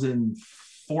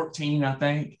 2014, I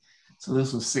think. So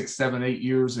this was 6, 7, 8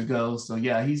 years ago. So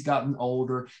yeah, he's gotten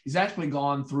older. He's actually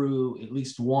gone through at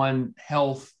least one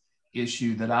health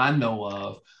issue that I know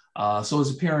of. So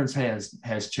his appearance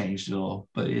has changed a little,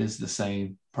 but it is the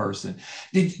same person.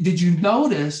 Did you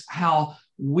notice how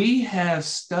we have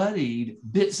studied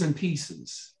bits and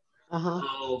pieces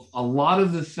of a lot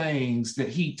of the things that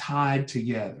he tied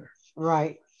together?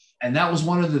 Right. And that was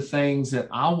one of the things that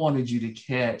I wanted you to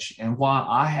catch, and why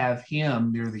I have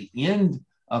him near the end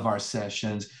of our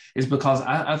sessions is because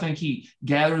I think he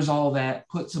gathers all that,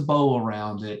 puts a bow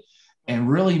around it, and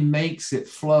really makes it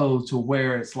flow to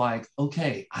where it's like,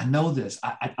 okay, I know this.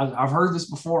 I've heard this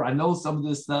before. I know some of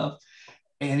this stuff,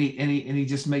 and he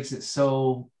just makes it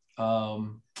so.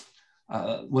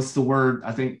 What's the word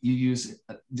I think you use,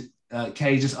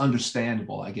 Kay? Just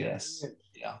understandable, I guess.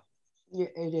 Yeah. Yeah,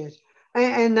 it is.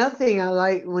 And another thing I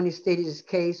like when he stated his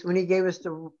case, when he gave us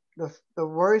the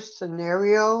worst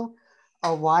scenario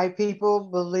of why people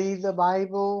believe the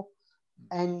Bible,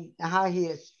 and how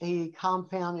he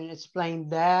compounded and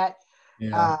explained that.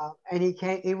 Yeah. And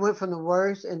he went from the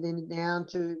worst and then down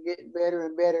to getting better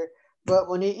and better. But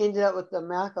when he ended up with the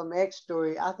Malcolm X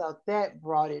story, I thought that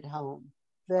brought it home.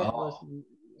 That was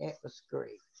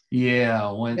great.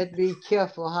 Yeah. But be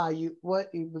careful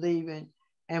what you believe in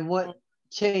and what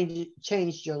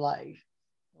changed your life.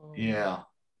 Yeah.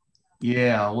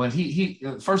 Yeah. When he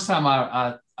first time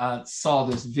I saw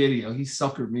this video, he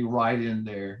suckered me right in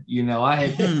there. You know, I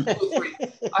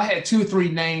had 2 or 3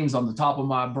 names on the top of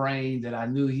my brain that I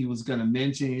knew he was going to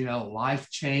mention, you know, life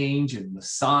change and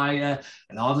Messiah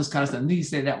and all this kind of stuff. And he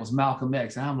said that was Malcolm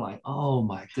X. And I'm like, oh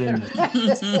my goodness.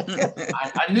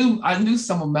 I knew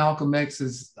some of Malcolm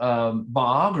X's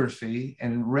biography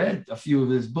and read a few of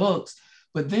his books,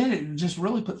 but then it just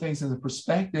really put things into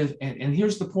perspective. And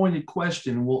here's the pointed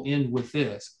question, and we'll end with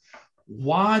this.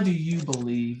 Why do you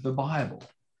believe the Bible?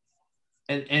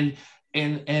 And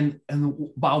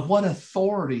by what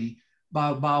authority,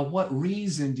 by what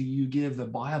reason do you give the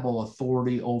Bible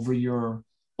authority over your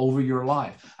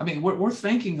life? I mean, we're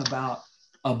thinking about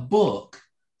a book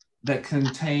that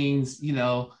contains, you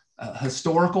know,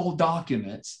 historical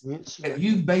documents that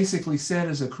you basically said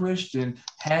as a Christian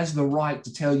has the right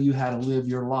to tell you how to live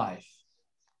your life.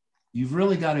 You've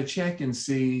really got to check and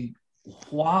see,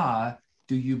 why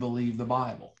do you believe the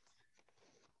Bible?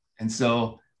 And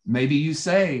so maybe you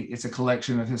say it's a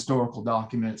collection of historical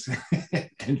documents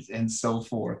and so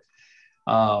forth.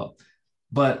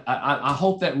 But I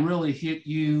hope that really hit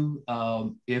you.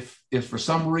 If for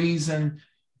some reason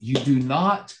you do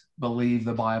not believe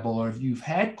the Bible, or if you've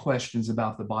had questions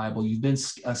about the Bible, you've been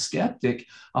a skeptic,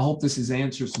 I hope this has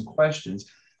answered some questions.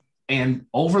 And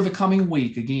over the coming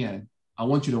week, again, I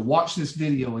want you to watch this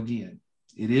video again.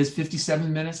 It is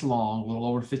 57 minutes long, a little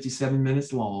over 57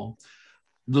 minutes long.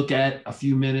 Look at a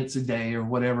few minutes a day or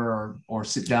whatever, or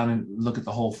sit down and look at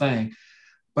the whole thing.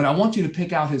 But I want you to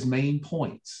pick out his main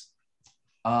points.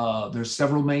 There's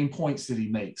several main points that he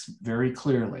makes very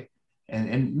clearly,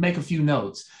 and make a few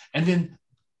notes. And then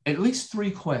at least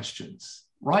 3 questions.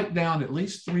 Write down at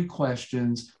least 3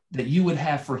 questions that you would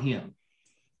have for him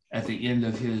at the end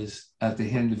of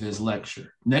his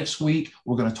lecture. Next week,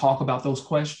 we're going to talk about those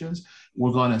questions.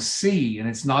 We're going to see, and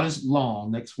it's not as long.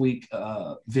 Next week's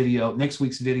video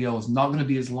is not going to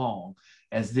be as long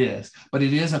as this, but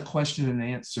it is a question and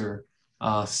answer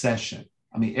session.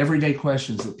 I mean, everyday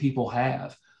questions that people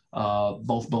have,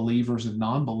 both believers and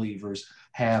non-believers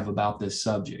have about this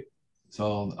subject.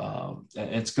 So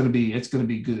it's going to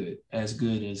be good as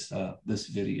this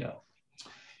video.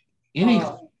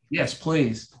 Yes,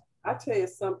 please. I tell you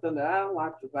something that I don't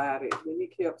like about it, when he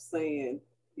kept saying,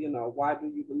 why do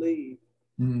you believe?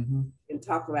 Mm-hmm. And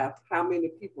talk about how many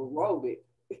people wrote it.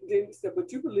 And then he said,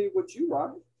 but you believe what you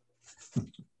wrote.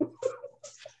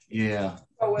 Yeah.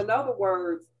 So in other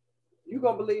words, you're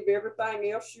gonna believe everything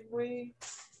else you read,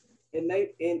 and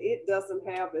it doesn't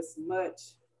have as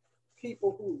much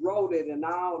people who wrote it and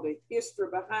all the history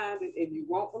behind it, and you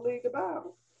won't believe the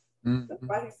Bible. Mm-hmm. That's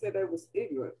why he said they was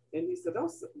ignorant. And he said,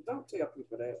 don't tell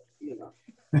people that,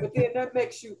 But then that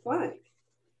makes you think.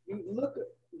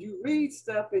 You read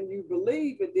stuff and you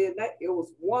believe, and then it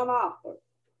was one author.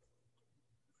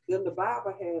 Then the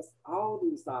Bible has all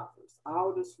these authors,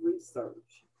 all this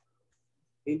research,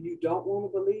 and you don't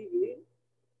want to believe it.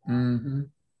 Mm-hmm.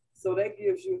 So that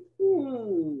gives you,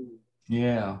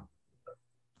 Yeah.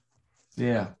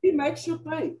 Yeah. He makes you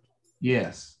think.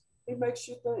 Yes. He makes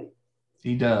you think.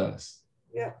 He does.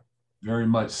 Yeah. Very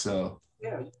much so.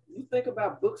 Yeah. You think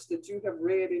about books that you have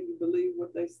read and you believe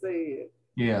what they said.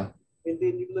 Yeah. And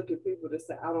then you look at people that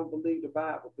say, I don't believe the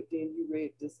Bible, but then you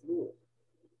read this book.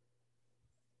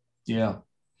 Yeah.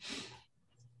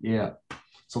 Yeah.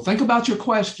 So think about your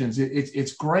questions.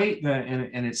 It's great,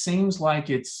 and it seems like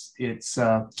it's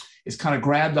kind of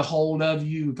grabbed a hold of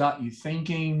you, got you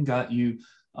thinking, got you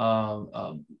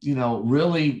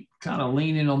really kind of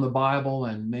leaning on the Bible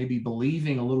and maybe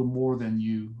believing a little more than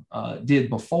you did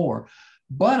before.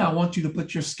 But I want you to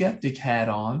put your skeptic hat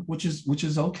on, which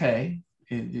is okay.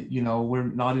 We're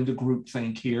not into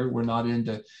groupthink here. We're not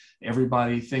into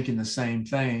everybody thinking the same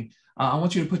thing. I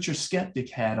want you to put your skeptic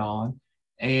hat on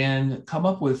and come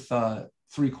up with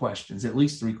 3 questions, at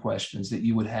least 3 questions that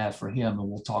you would have for him. And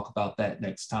we'll talk about that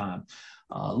next time.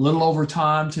 A little over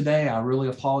time today. I really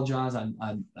apologize. I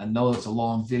know it's a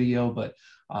long video, but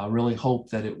I really hope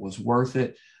that it was worth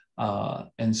it.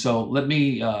 And so let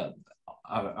me,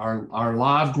 our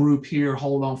live group here,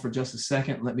 hold on for just a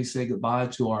second. Let me say goodbye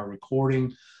to our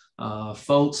recording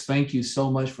folks. Thank you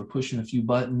so much for pushing a few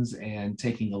buttons and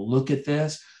taking a look at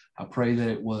this. I pray that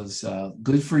it was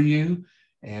good for you,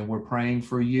 and we're praying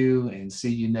for you, and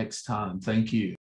see you next time. Thank you.